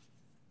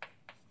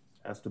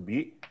has to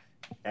be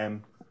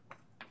M,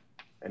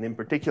 and in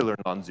particular,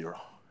 non-zero.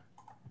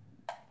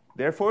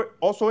 Therefore,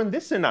 also in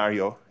this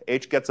scenario,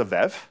 H gets a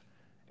VEV,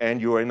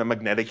 and you are in a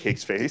magnetic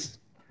Higgs phase,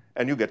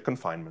 and you get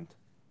confinement.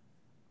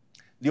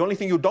 The only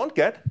thing you don't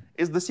get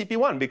is the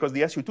CP1, because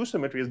the SU2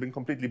 symmetry has been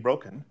completely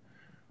broken.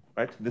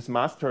 Right? This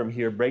mass term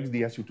here breaks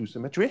the SU2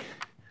 symmetry.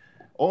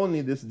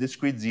 Only this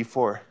discrete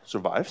Z4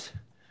 survives.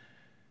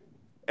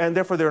 And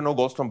therefore, there are no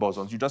Goldstrom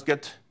bosons. You just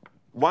get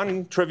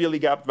one trivially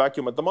gapped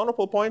vacuum at the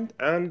monopole point,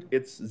 and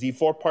its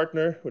Z4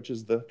 partner, which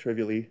is the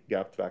trivially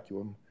gapped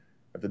vacuum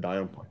at the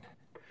dion point.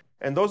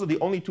 And those are the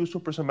only two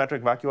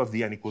supersymmetric vacua of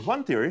the n equals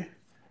 1 theory.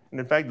 And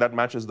in fact, that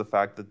matches the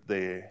fact that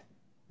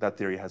that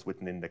theory has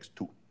Witten index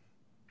 2.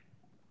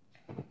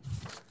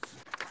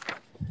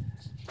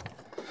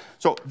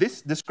 So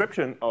this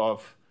description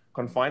of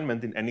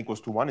confinement in n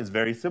equals to 1 is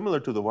very similar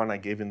to the one I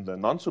gave in the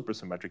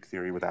non-supersymmetric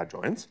theory with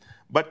adjoints,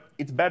 but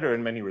it's better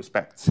in many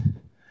respects.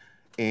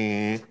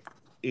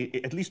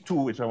 At least two,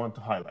 which I want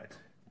to highlight.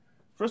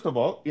 First of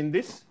all, in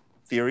this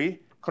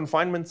theory,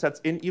 confinement sets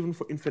in even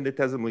for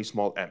infinitesimally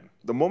small m.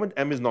 The moment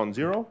m is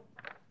non-zero,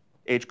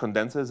 H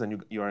condenses,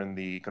 and you're in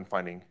the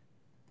confining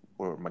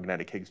or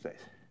magnetic Higgs phase.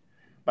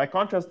 By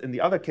contrast, in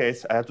the other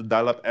case, I had to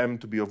dial up m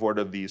to be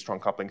avoided the strong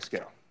coupling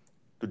scale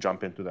to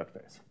jump into that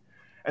phase.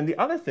 And the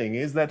other thing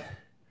is that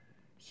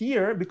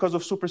here, because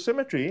of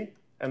supersymmetry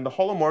and the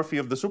holomorphy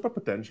of the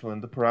superpotential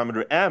and the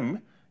parameter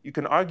m, you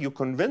can argue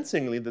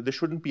convincingly that there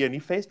shouldn't be any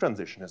phase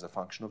transition as a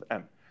function of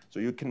m. So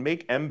you can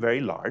make m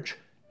very large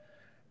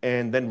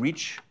and then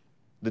reach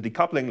the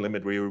decoupling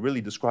limit where you're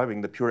really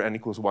describing the pure n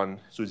equals 1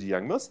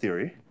 Susy-Yang Mills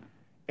theory,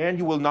 and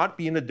you will not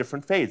be in a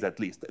different phase, at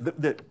least.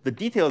 The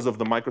details of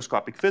the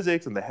microscopic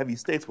physics and the heavy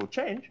states will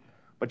change,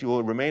 but you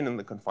will remain in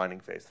the confining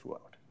phase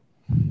throughout.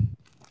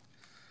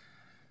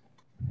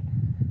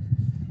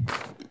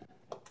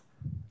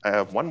 I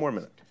have 1 more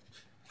minute.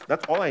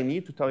 That's all I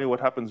need to tell you what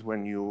happens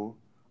when you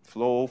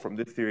flow from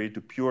this theory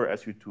to pure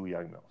SU2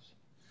 Yang Mills.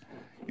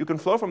 you can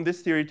flow from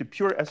this theory to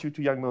pure SU2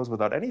 Young-Mills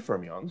without any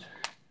fermions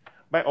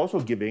by also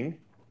giving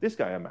this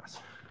guy a mass,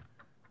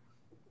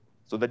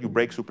 so that you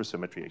break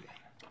supersymmetry again.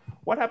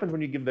 What happens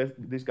when you give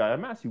this guy a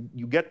mass?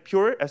 You get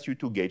pure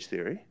SU2 gauge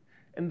theory,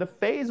 and the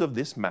phase of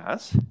this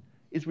mass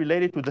is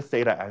related to the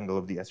theta angle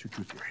of the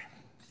SU2 theory.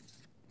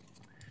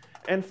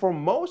 And for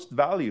most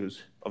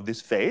values of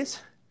this phase,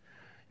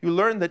 you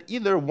learn that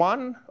either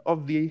one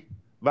of the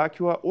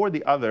vacua or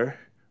the other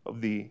of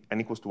the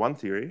n equals to 1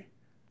 theory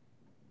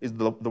is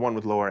the one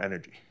with lower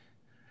energy.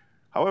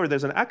 However,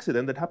 there's an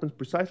accident that happens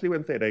precisely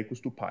when theta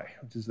equals to pi,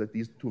 which is that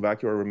these two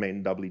vacua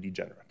remain doubly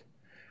degenerate.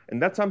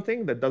 And that's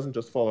something that doesn't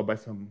just follow by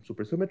some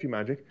supersymmetry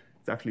magic.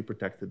 It's actually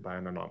protected by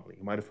an anomaly.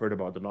 You might have heard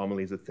about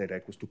anomalies at theta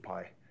equals to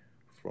pi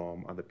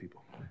from other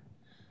people.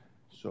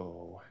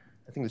 So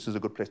I think this is a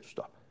good place to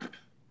stop.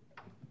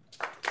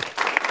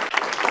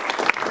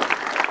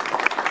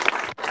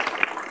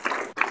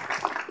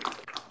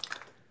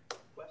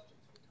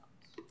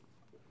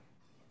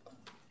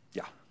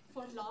 Yeah.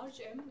 For large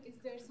M, is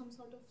there some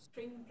sort of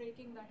string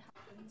breaking that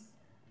happens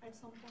at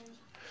some point?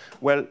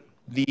 Well,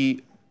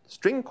 the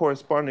string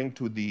corresponding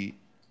to the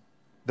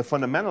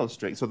fundamental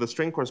string, so the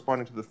string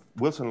corresponding to the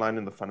Wilson line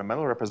in the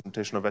fundamental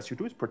representation of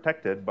SU2 is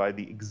protected by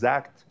the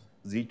exact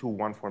Z2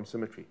 one-form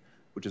symmetry,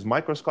 which is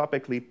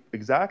microscopically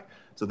exact.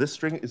 So this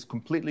string is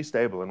completely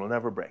stable and will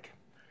never break.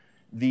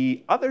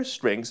 The other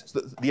strings,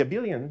 so the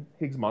abelian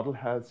Higgs model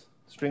has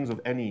strings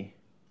of any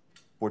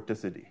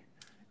vorticity.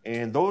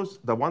 And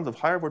the ones of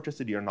higher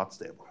vorticity are not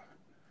stable.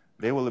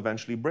 They will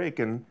eventually break,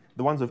 and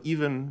the ones of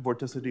even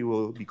vorticity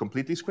will be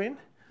completely screened,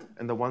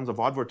 and the ones of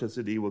odd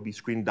vorticity will be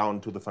screened down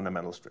to the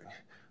fundamental string.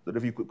 So that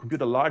if you could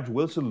compute a large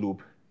Wilson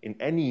loop in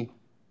any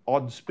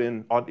odd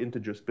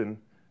integer spin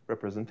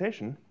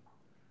representation,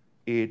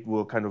 it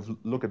will kind of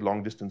look at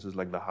long distances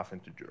like the half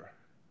integer,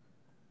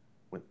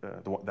 with the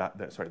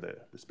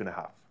spin a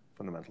half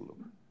fundamental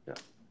loop. Yeah.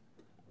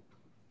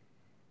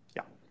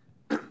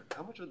 Yeah.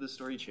 How much would the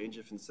story change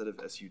if instead of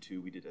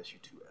SU2 we did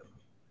SU2M?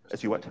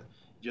 SU what?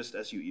 Just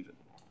SU even.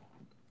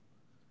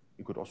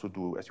 You could also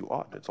do SU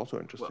odd. It's also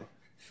interesting.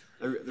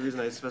 Well, the reason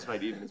I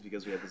specified even is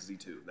because we had the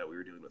Z2 that we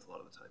were dealing with a lot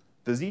of the time.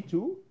 The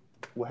Z2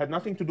 had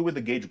nothing to do with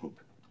the gauge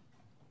group.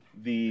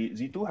 The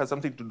Z2 has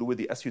something to do with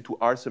the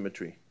SU2R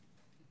symmetry.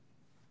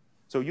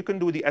 So you can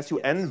do the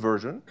SUN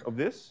version of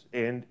this,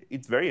 and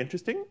it's very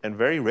interesting and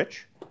very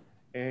rich.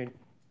 And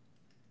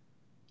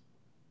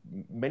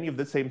many of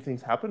the same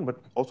things happen,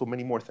 but also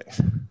many more things.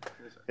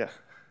 Yeah.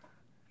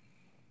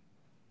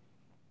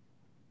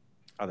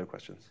 Other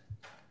questions?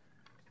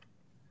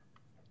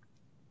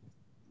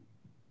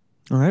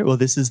 All right, well,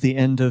 this is the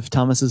end of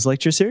Thomas's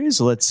lecture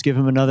series. Let's give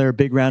him another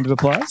big round of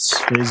applause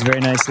for his very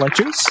nice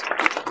lectures.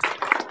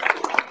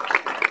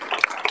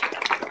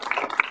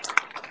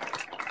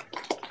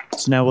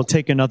 So now we'll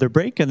take another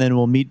break, and then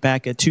we'll meet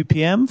back at 2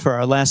 p.m. for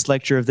our last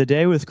lecture of the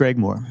day with Greg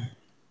Moore.